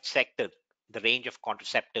private sector, the range of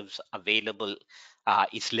contraceptives available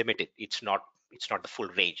is limited, it's not the full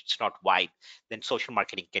range, it's not wide, then social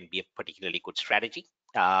marketing can be a particularly good strategy.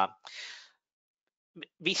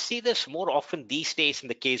 We see this more often these days in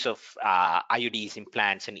the case of IUDs,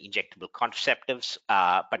 implants, and injectable contraceptives,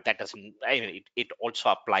 but that doesn't. It also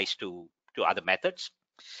applies to other methods.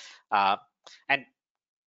 And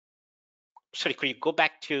sorry, could you go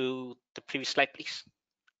back to the previous slide, please?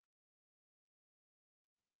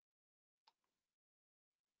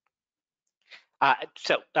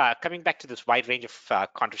 Coming back to this wide range of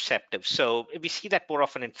contraceptives, so we see that more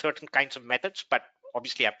often in certain kinds of methods, but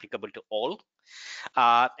obviously applicable to all.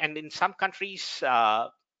 And in some countries,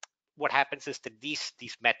 what happens is that these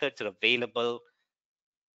methods are available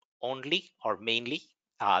only or mainly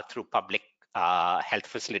through public health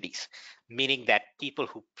facilities, meaning that people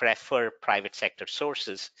who prefer private sector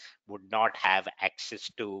sources would not have access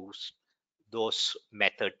to those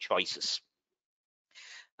method choices.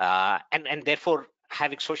 And therefore,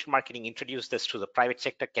 having social marketing introduce this to the private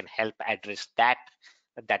sector can help address that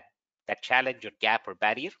challenge or gap or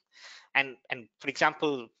barrier. And for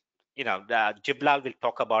example, Jiblal will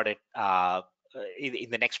talk about it in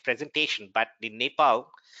the next presentation, but in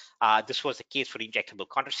Nepal, this was the case for injectable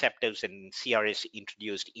contraceptives, and CRS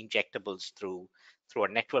introduced injectables through a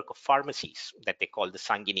network of pharmacies that they call the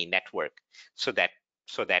Sangini network, so that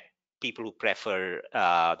people who prefer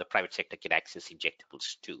the private sector can access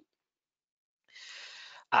injectables too.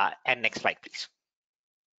 And next slide, please.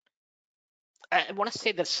 I want to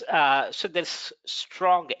say this. So there's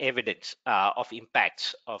strong evidence of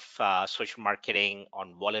impacts of social marketing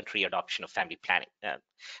on voluntary adoption of family planning. I'm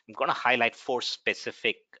going to highlight 4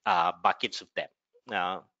 specific buckets of them.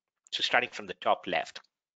 So starting from the top left.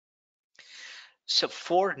 So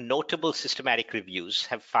 4 notable systematic reviews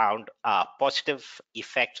have found positive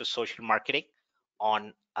effects of social marketing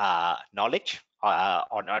on knowledge,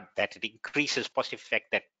 that it increases positive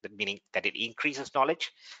effect, meaning that it increases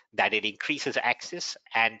knowledge, that it increases access,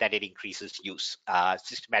 and that it increases use.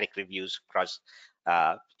 Systematic reviews across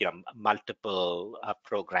multiple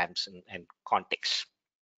programs and contexts.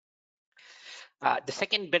 The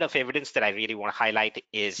second bit of evidence that I really want to highlight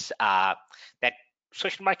is that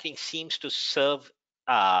social marketing seems to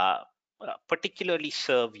particularly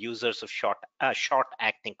serve users of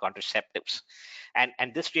short-acting contraceptives,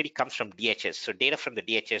 and this really comes from DHS. So data from the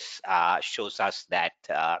DHS shows us that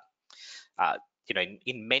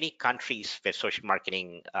in many countries where social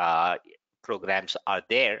marketing programs are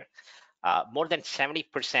there, more than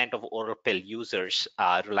 70% of oral pill users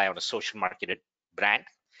rely on a social marketed brand,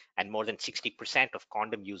 and more than 60% of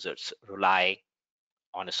condom users rely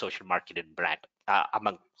on a social marketed brand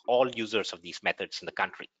among all users of these methods in the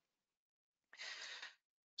country.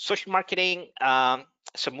 Social marketing,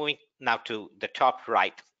 so moving now to the top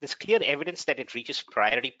right, there's clear evidence that it reaches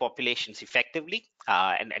priority populations effectively,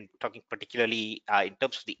 and talking particularly in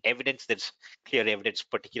terms of the evidence, there's clear evidence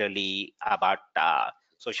particularly about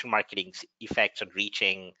social marketing's effects on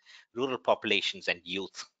reaching rural populations and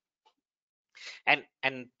youth.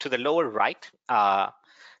 And to the lower right,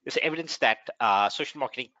 there's evidence that social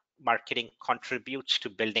marketing contributes to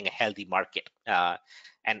building a healthy market.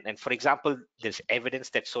 And for example, there's evidence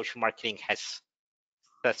that social marketing has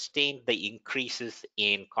sustained the increases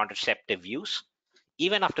in contraceptive use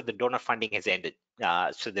even after the donor funding has ended.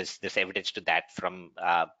 So there's evidence to that from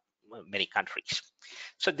many countries.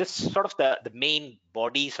 So this is sort of the main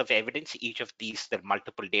bodies of evidence. Each of these, there are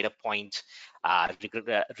multiple data points,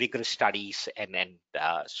 rigorous studies, and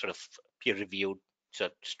sort of peer-reviewed, so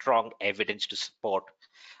strong evidence to support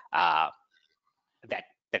that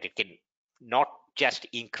it can not just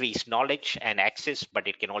increase knowledge and access, but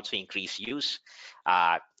it can also increase use.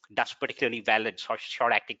 Does particularly well in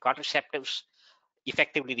short-acting contraceptives,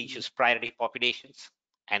 effectively reaches priority populations,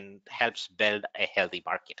 and helps build a healthy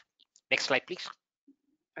market. Next slide, please.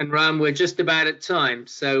 And Ram, we're just about at time,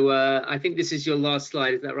 so I think this is your last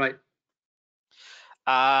slide. Is that right?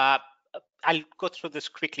 I'll go through this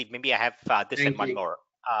quickly. Maybe I have this and one more.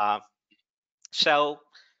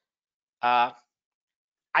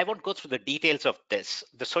 I won't go through the details of this.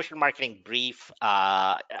 The social marketing brief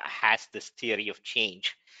has this theory of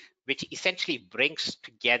change, which essentially brings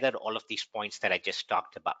together all of these points that I just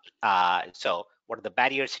talked about. So what are the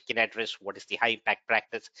barriers it can address? What is the high impact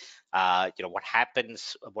practice? What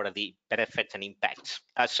happens? What are the benefits and impacts?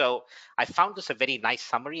 So I found this a very nice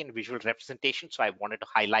summary and visual representation. So I wanted to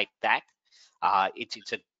highlight that.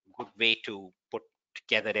 It's a good way to put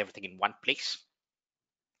together everything in one place.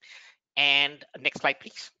 And next slide,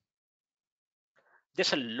 please.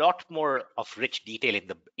 There's a lot more of rich detail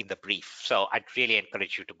in the brief, so I'd really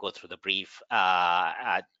encourage you to go through the brief.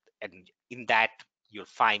 And in that, you'll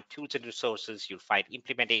find tools and resources, you'll find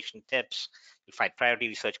implementation tips, you'll find priority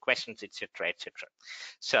research questions, etc., etc.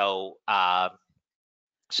 So,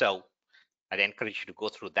 so I'd encourage you to go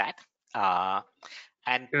through that.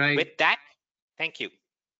 And Great. With that, thank you.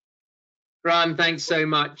 Ram, thanks so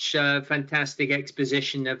much. Fantastic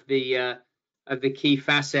exposition of the key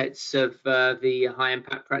facets of the high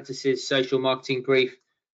impact practices social marketing brief.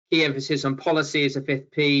 Key emphasis on policy as a fifth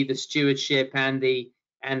P, the stewardship and the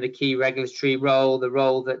key regulatory role, the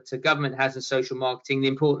role that government has in social marketing, the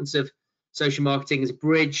importance of social marketing as a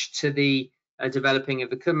bridge to the developing of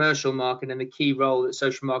the commercial market, and the key role that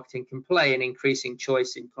social marketing can play in increasing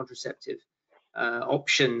choice in contraceptive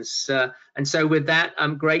options. And so with that,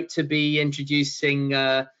 I'm great to be introducing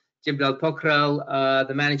Jiblal Pokhrel,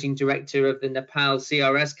 the managing director of the Nepal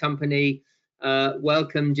CRS company.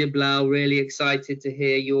 Welcome, Jiblal. Really excited to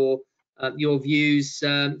hear your views.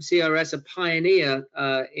 CRS, a pioneer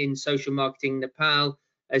in social marketing in Nepal,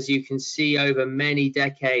 as you can see, over many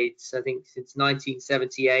decades, I think since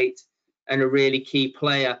 1978, and a really key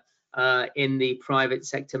player in the private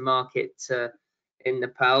sector market in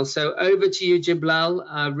Nepal. So over to you,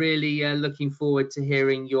 Jiblal. Really looking forward to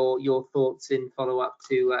hearing your thoughts in follow up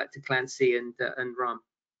to Clancy and Ram.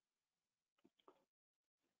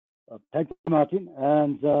 Thank you, Martin,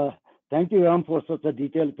 and thank you, Ram, for such a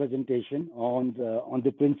detailed presentation on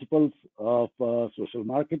the principles of social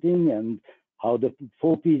marketing and how the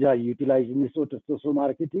 4 Ps are utilized in the sort of social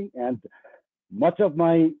marketing. And much of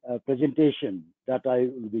my presentation that I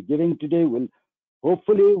will be giving today will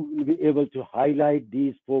hopefully we'll be able to highlight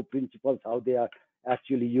these 4 principles, how they are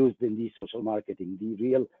actually used in the social marketing, the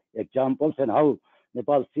real examples, and how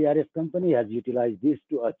Nepal CRS company has utilized this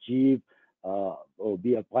to achieve or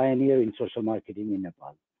be a pioneer in social marketing in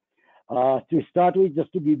Nepal. To start with,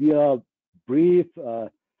 just to give you a brief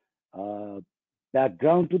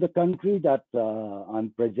background to the country that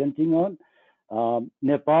I'm presenting on.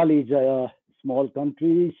 Nepal is a small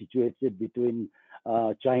country situated between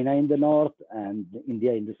China in the north and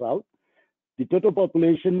India in the south. The total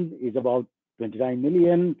population is about 29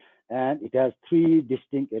 million, and it has 3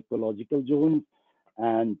 distinct ecological zones.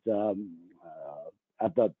 And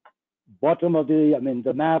at the bottom of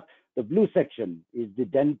the map, the blue section is the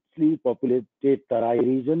densely populated Tarai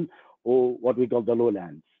region, or what we call the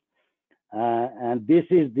lowlands. And this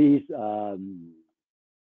is this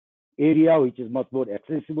area which is much more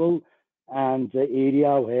accessible, and the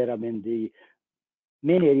area where the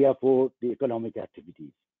main area for the economic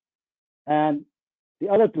activities. And the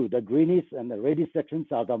other 2, the greenish and the reddish sections,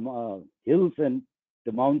 are the hills and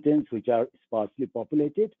the mountains, which are sparsely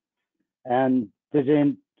populated and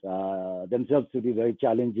present themselves to be very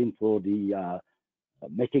challenging for the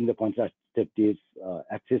making the contraceptives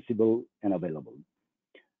accessible and available.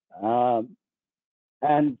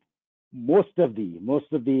 And most of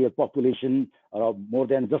the population, or more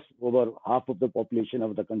than just over half of the population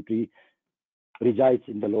of the country, resides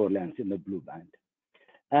in the lowlands in the blue band.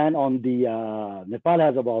 And on the Nepal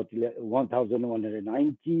has about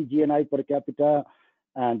 1,190 GNI per capita.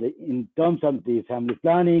 And in terms of the family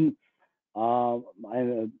planning,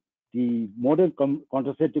 the modern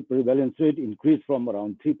contraceptive prevalence rate increased from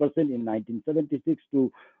around 3% in 1976 to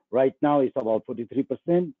right now it's about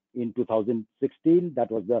 43% in 2016. That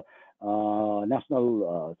was the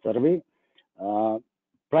national survey.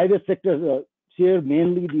 Private sector share,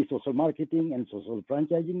 mainly the social marketing and social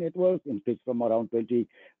franchising networks, increased from around 21%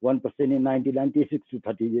 in 1996 to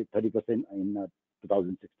 30% in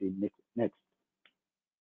 2016.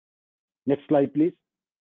 Next slide, please.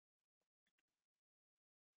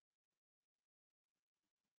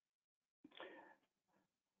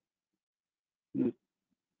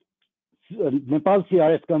 Nepal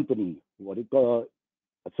CRS company, what you call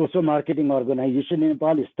a social marketing organization in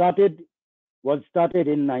Nepal, was started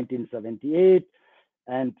in 1978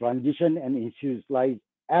 and transitioned and institutionalized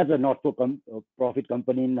as a not-for-profit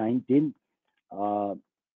company in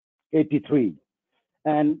 1983.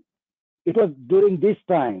 And it was during this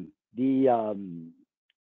time this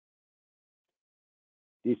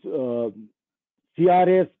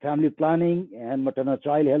CRS, Family Planning and Maternal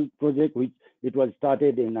Child Health Project, which it was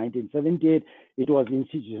started in 1978. It was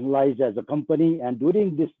institutionalized as a company, and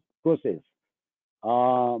during this process,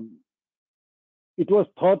 it was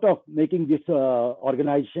thought of making this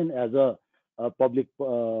organization as a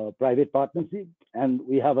public-private partnership, and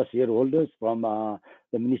we have a shareholders from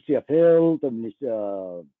the Ministry of Health, the Ministry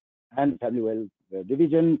and Family Welfare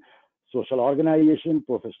Division, social organization,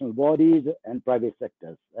 professional bodies, and private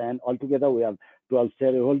sectors. And altogether, we have 12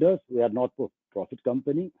 shareholders. We are not for profit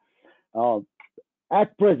company.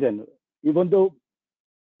 At present, even though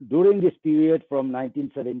during this period from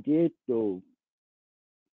 1978 to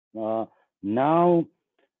now,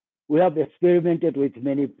 we have experimented with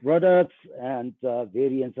many products and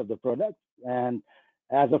variants of the products. And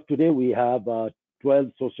as of today, we have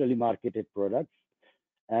 12 socially marketed products.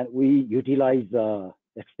 And we utilize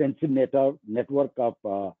extensive network of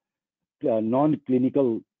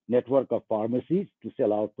non-clinical network of pharmacies to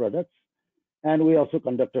sell our products. And we also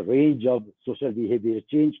conduct a range of social behavior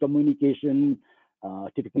change communication,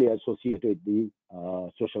 typically associated with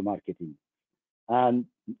the social marketing. And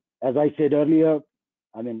as I said earlier,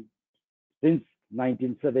 I mean, since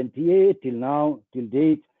 1978 till now, till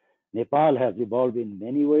date, Nepal has evolved in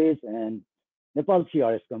many ways, and Nepal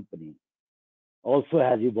CRS company also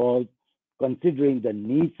has evolved considering the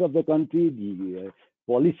needs of the country, the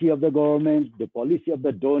policy of the government, the policy of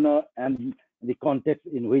the donor, and the context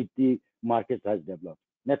in which the market has developed.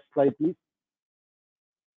 Next slide, please.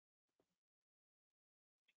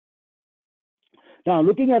 Now,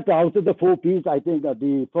 looking at out of the 4 Ps, I think that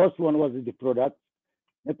the first one was the product.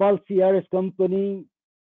 Nepal CRS company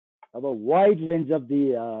have a wide range of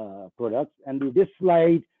the products, and this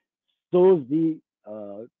slide shows the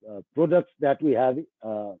products that we have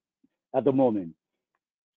at the moment.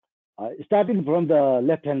 Starting from the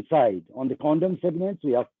left-hand side, on the condom segments,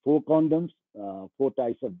 we have 4 condoms, 4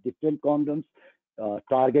 types of different condoms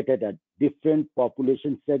targeted at different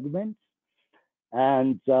population segments.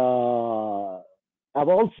 And I've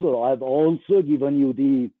also given you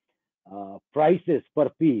the prices per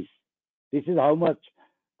piece. This is how much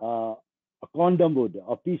a condom would,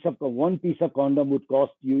 one piece of condom would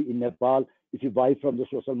cost you in Nepal if you buy from the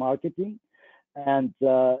social marketing. And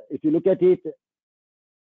if you look at it,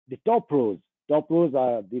 the top rows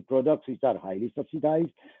are the products which are highly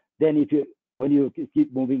subsidized. Then when you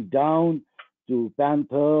keep moving down to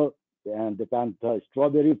Panther and the Panther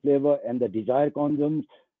strawberry flavor and the Desire condoms,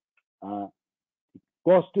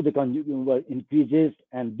 cost to the consumer increases,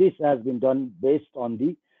 and this has been done based on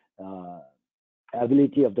the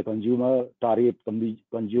ability of the consumer, target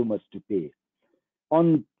consumers to pay.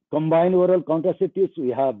 On combined oral contraceptives, we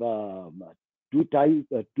have 2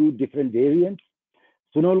 different variants.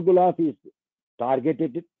 Sunol Gulab is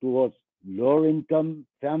targeted towards lower income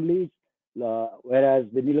families, whereas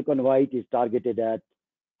the Nilocan White is targeted at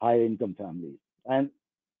higher income families. And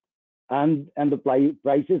the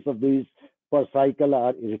prices of these per cycle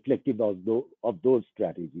are reflective of those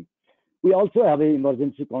strategies. We also have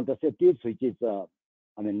emergency contraceptives, which is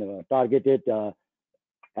targeted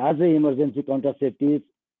as an emergency contraceptives,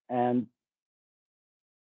 and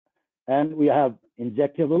we have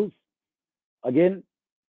injectables, again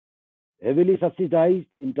heavily subsidized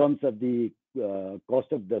in terms of the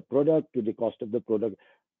cost of the product to the cost of the product,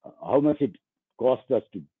 how much it costs us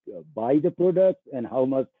to buy the product, and how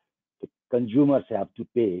much the consumers have to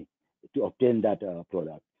pay to obtain that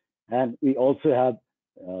product. And we also have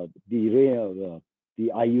the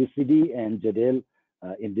IUCD and ZL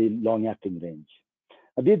in the long-acting range.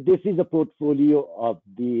 This is a portfolio of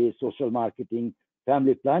the social marketing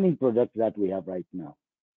family planning products that we have right now.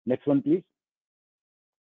 Next one, please.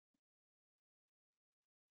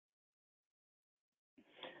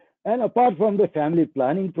 And apart from the family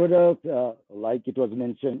planning product, like it was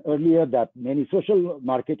mentioned earlier, that many social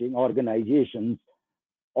marketing organizations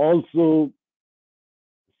also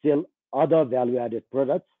sell other value-added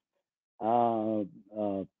products for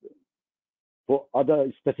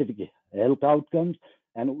other specific health outcomes.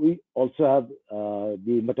 And we also have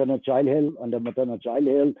the maternal child health, under maternal child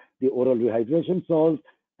health, the oral rehydration salts,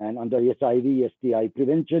 and under HIV, STI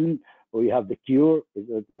prevention, we have the cure,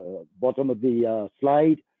 bottom of the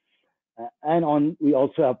slide. And we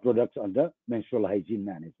also have products under menstrual hygiene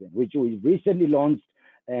management, which we recently launched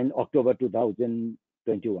in October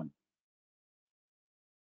 2021.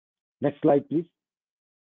 Next slide, please.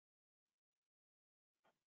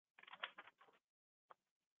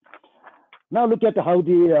 Now look at how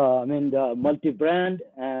the multi-brand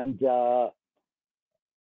and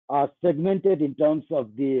are segmented in terms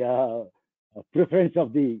of the preference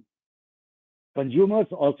of the consumers,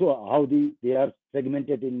 also how they are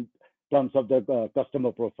segmented in terms of the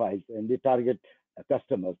customer profiles and the target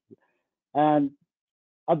customers. And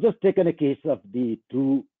I've just taken a case of the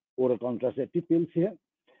two oral contraceptive pills here.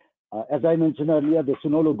 As I mentioned earlier, the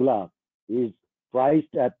Sunolo Glove is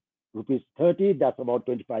priced at rupees 30, that's about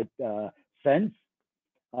 25 cents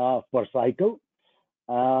per cycle.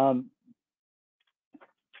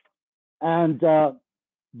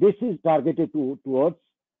 This is targeted towards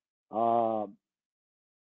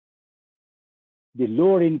the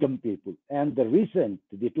lower income people. And the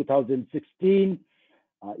 2016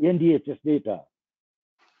 NDHS data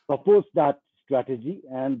proposed that strategy,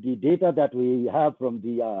 and the data that we have from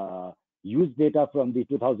the use data from the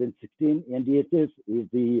 2016 NDHS is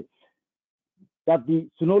that the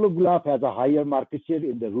Sunolo Glove has a higher market share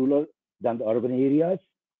in the rural than the urban areas,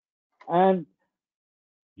 and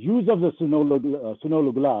use of the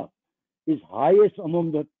Sunolo Glove is highest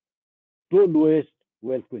among the two lowest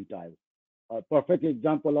wealth quintiles. A perfect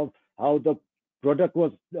example of how the product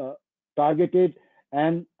was targeted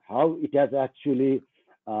and how it has actually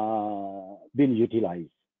been utilized.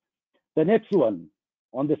 The next one,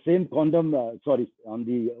 on the same condom, on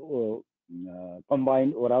the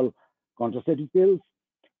combined oral contraceptive pills,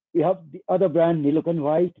 we have the other brand, Nilocan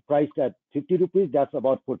White, priced at 50 rupees. That's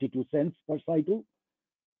about 42 cents per cycle.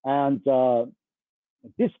 And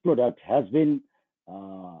this product has been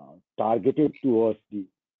targeted towards the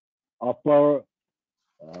upper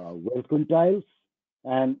wealth quintiles,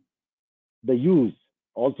 and the use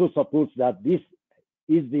also supports that this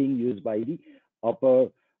is being used by the upper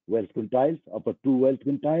wealth quintiles, upper two wealth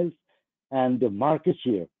quintiles, and the market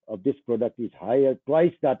share of this product is higher,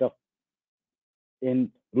 twice that of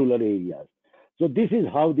in rural areas. So this is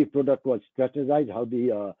how the product was strategized, how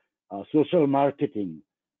the social marketing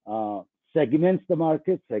segments the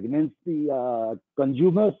market, segments the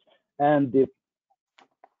consumers, and the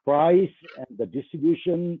price and the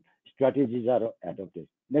distribution strategies are adopted.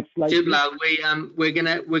 Next slide. Jiblal,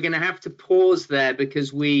 we're gonna have to pause there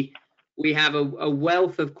because we have a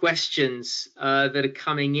wealth of questions that are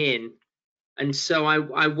coming in, and so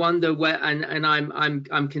I wonder where, and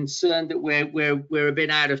I'm concerned that we're a bit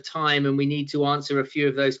out of time and we need to answer a few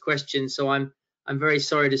of those questions. So I'm very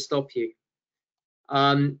sorry to stop you.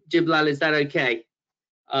 Jiblal, is that okay?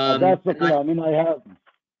 That's okay.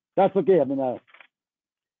 That's okay.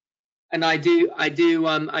 And I do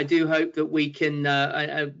hope that we can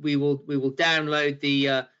we will download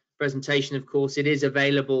the presentation. Of course, it is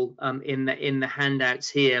available in the handouts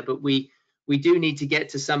here, but we do need to get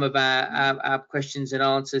to some of our questions and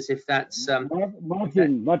answers, if that's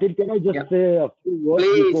Martin, can I just say a few words?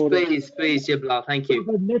 Please, Jiblal, thank you.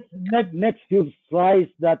 The next few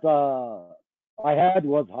slides that I had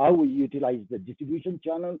was how we utilize the distribution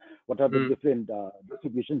channel. What are the different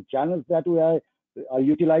distribution channels that we are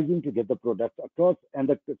utilizing to get the products across? And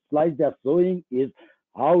the slides they're showing is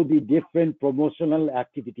how the different promotional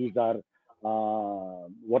activities are,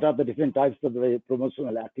 what are the different types of the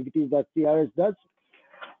promotional activities that CRS does.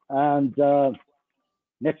 And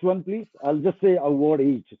next one, please. I'll just say a word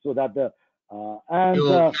each so that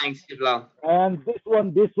thanks, Jiblal. And this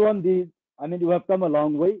one, we have come a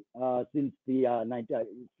long way since the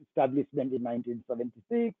establishment in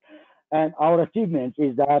 1976, and our achievement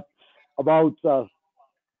is that about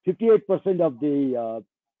 58% of the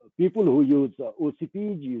people who use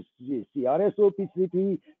OCPs, use CRS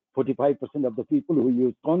OPCP, 45% of the people who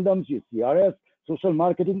use condoms use CRS, social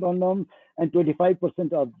marketing condoms, and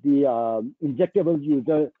 25% of the injectable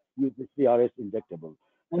user uses CRS injectable.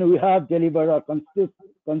 And we have delivered a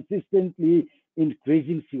consistently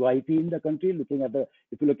increasing CYP in the country. If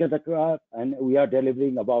you look at the graph, and we are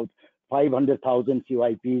delivering about 500,000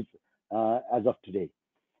 CYPs as of today.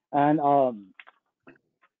 And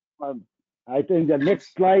I think the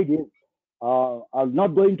next slide is, I'll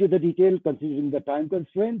not go into the detail considering the time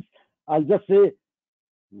constraints. I'll just say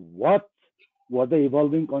what was the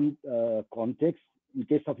evolving context in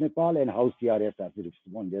case of Nepal and how CRS has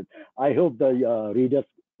responded. I hope the readers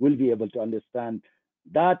will be able to understand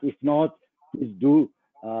that. If not, please do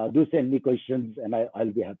send me questions and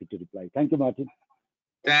I'll be happy to reply. Thank you, Martin.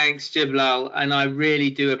 Thanks, Jiblal, and I really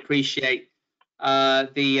do appreciate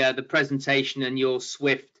the presentation and your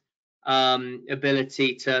swift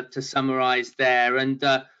ability to summarize there. And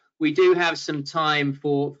we do have some time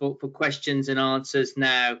for questions and answers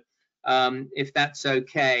now, if that's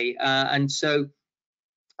okay. And so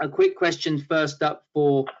a quick question first up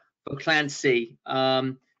for Clancy.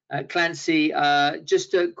 Clancy,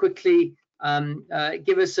 just to quickly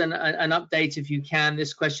give us an update, if you can,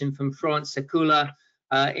 this question from Florence Sekula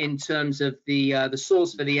in terms of the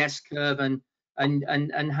source for the S-curve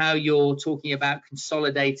and how you're talking about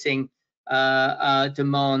consolidating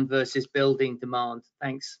demand versus building demand.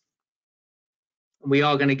 Thanks. We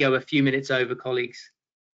are going to go a few minutes over, colleagues.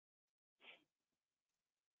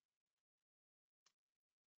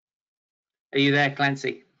 Are you there,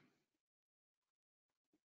 Clancy?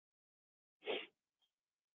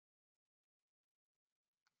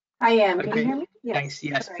 I am. Okay. Can you hear me? Yes. Thanks.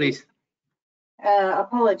 Yes, Sorry. please.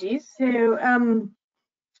 Apologies. So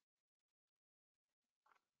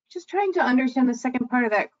just trying to understand the second part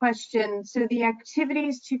of that question. So the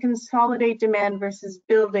activities to consolidate demand versus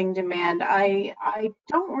building demand. I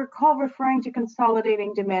don't recall referring to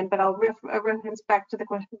consolidating demand, but I'll reference back to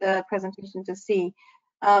the presentation to see.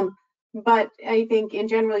 But I think in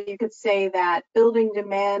general, you could say that building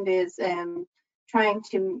demand is trying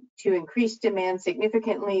to increase demand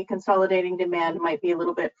significantly. Consolidating demand might be a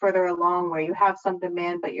little bit further along where you have some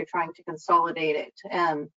demand, but you're trying to consolidate it.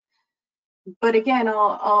 But again,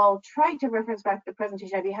 I'll try to reference back to the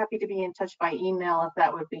presentation. I'd be happy to be in touch by email if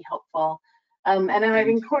that would be helpful. And then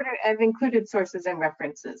I've included sources and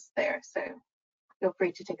references there, so feel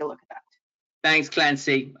free to take a look at that. Thanks,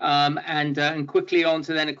 Clancy. And quickly on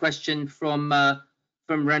to then a question from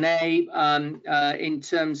Renee in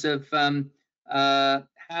terms of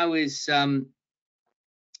how is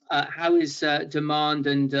demand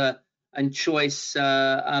and choice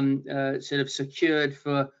sort of secured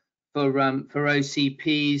for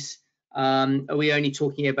OCPs? Are we only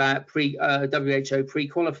talking about WHO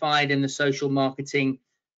pre-qualified in the social marketing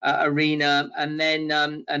arena? And then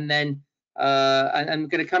I'm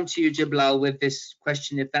going to come to you, Jiblal, with this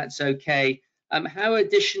question, if that's okay. How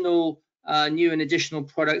additional new and additional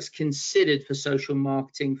products considered for social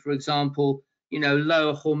marketing? For example,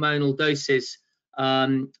 lower hormonal doses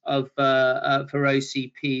for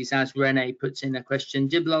OCPs, as Renee puts in a question.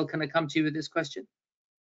 Jiblal, can I come to you with this question?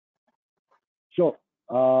 Sure.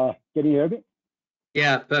 Can you hear me?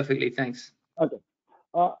 Yeah, perfectly. Thanks. Okay.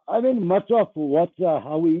 I mean, much of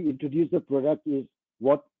how we introduce the product is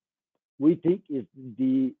what we think is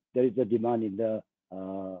there is a demand in the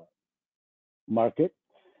market,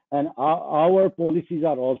 and our policies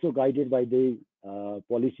are also guided by the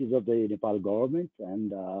policies of the Nepal government,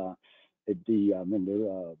 and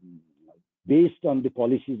based on the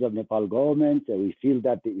policies of Nepal government, we feel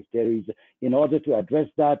that if there is, in order to address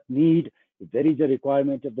that need, if there is a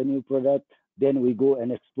requirement of the new product, then we go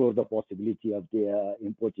and explore the possibility of the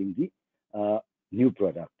importing the new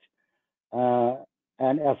product.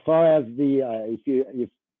 And as far as the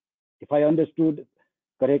if I understood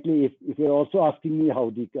correctly, if you're also asking me how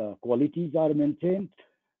the qualities are maintained,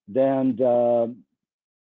 then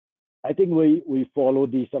I think we follow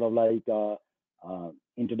the sort of like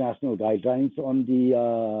international guidelines on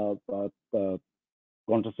the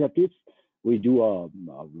contraceptives. We do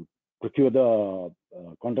procure the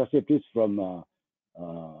contraceptives from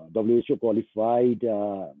WHO qualified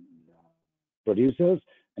producers,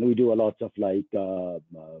 and we do a lot of like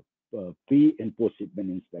pre and post shipment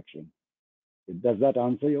inspection. Does that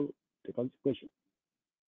answer your question?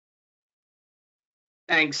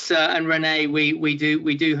 Thanks, and Renee, we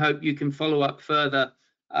do hope you can follow up further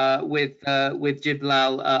with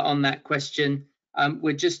Jiblal on that question.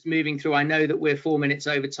 We're just moving through. I know that we're 4 minutes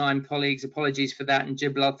over time, colleagues. Apologies for that. And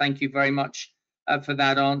Jiblal, thank you very much for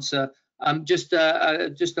that answer. Just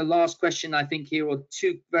a last question, I think, here, or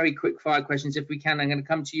two very quick fire questions, if we can. I'm going to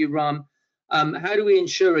come to you, Ram. how do we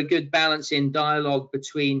ensure a good balance in dialogue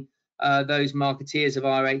between those marketeers of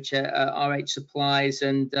RH supplies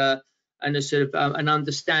and a sort of an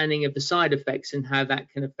understanding of the side effects and how that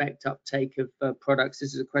can affect uptake of products?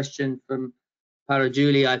 This is a question from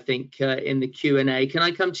Parajuli, I think, in the Q&A. Can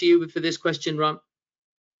I come to you for this question, Ram?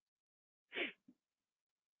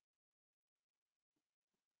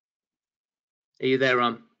 Are you there,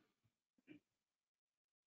 Ram?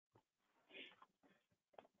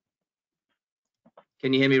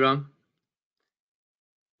 Can you hear me, Ram?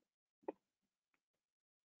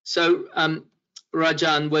 So,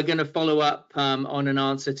 Rajan, we're going to follow up on an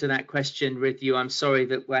answer to that question with you. I'm sorry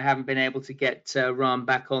that we haven't been able to get Ram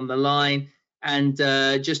back on the line. And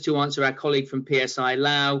just to answer our colleague from PSI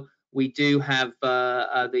Lao, we do have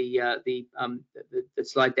the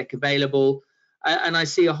slide deck available. And I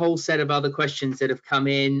see a whole set of other questions that have come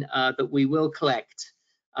in that we will collect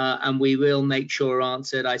and we will make sure are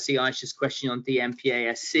answered. I see Aisha's question on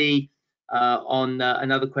DMPASC, on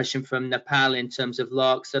another question from Nepal in terms of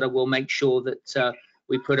LARCs that I will make sure that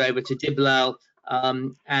we put over to Jiblal,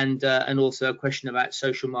 and also a question about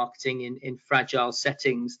social marketing in fragile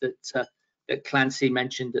settings that Clancy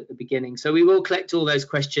mentioned at the beginning. So we will collect all those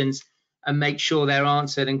questions and make sure they're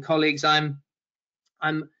answered. And colleagues, I'm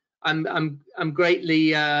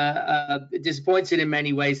greatly disappointed in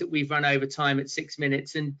many ways that we've run over time at 6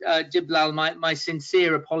 minutes. And Jiblal, my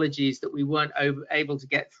sincere apologies that we weren't able to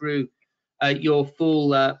get through your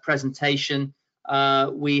full presentation.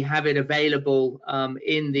 We have it available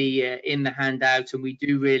in the handout, and we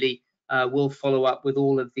do really will follow up with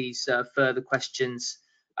all of these further questions.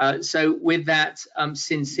 So with that,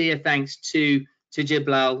 sincere thanks to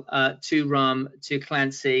Jiblal, to Ram, to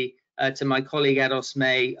Clancy, to my colleague Ados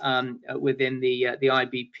May within the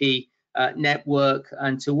IBP network,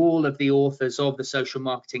 and to all of the authors of the Social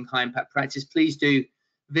Marketing High Impact Practice. Please do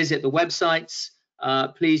visit the websites.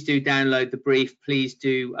 Please do download the brief. Please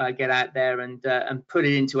do get out there and put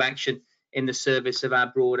it into action in the service of our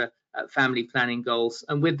broader family planning goals.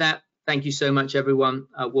 And with that, thank you so much, everyone.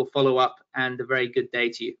 We'll follow up, and a very good day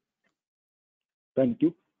to you. Thank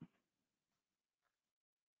you.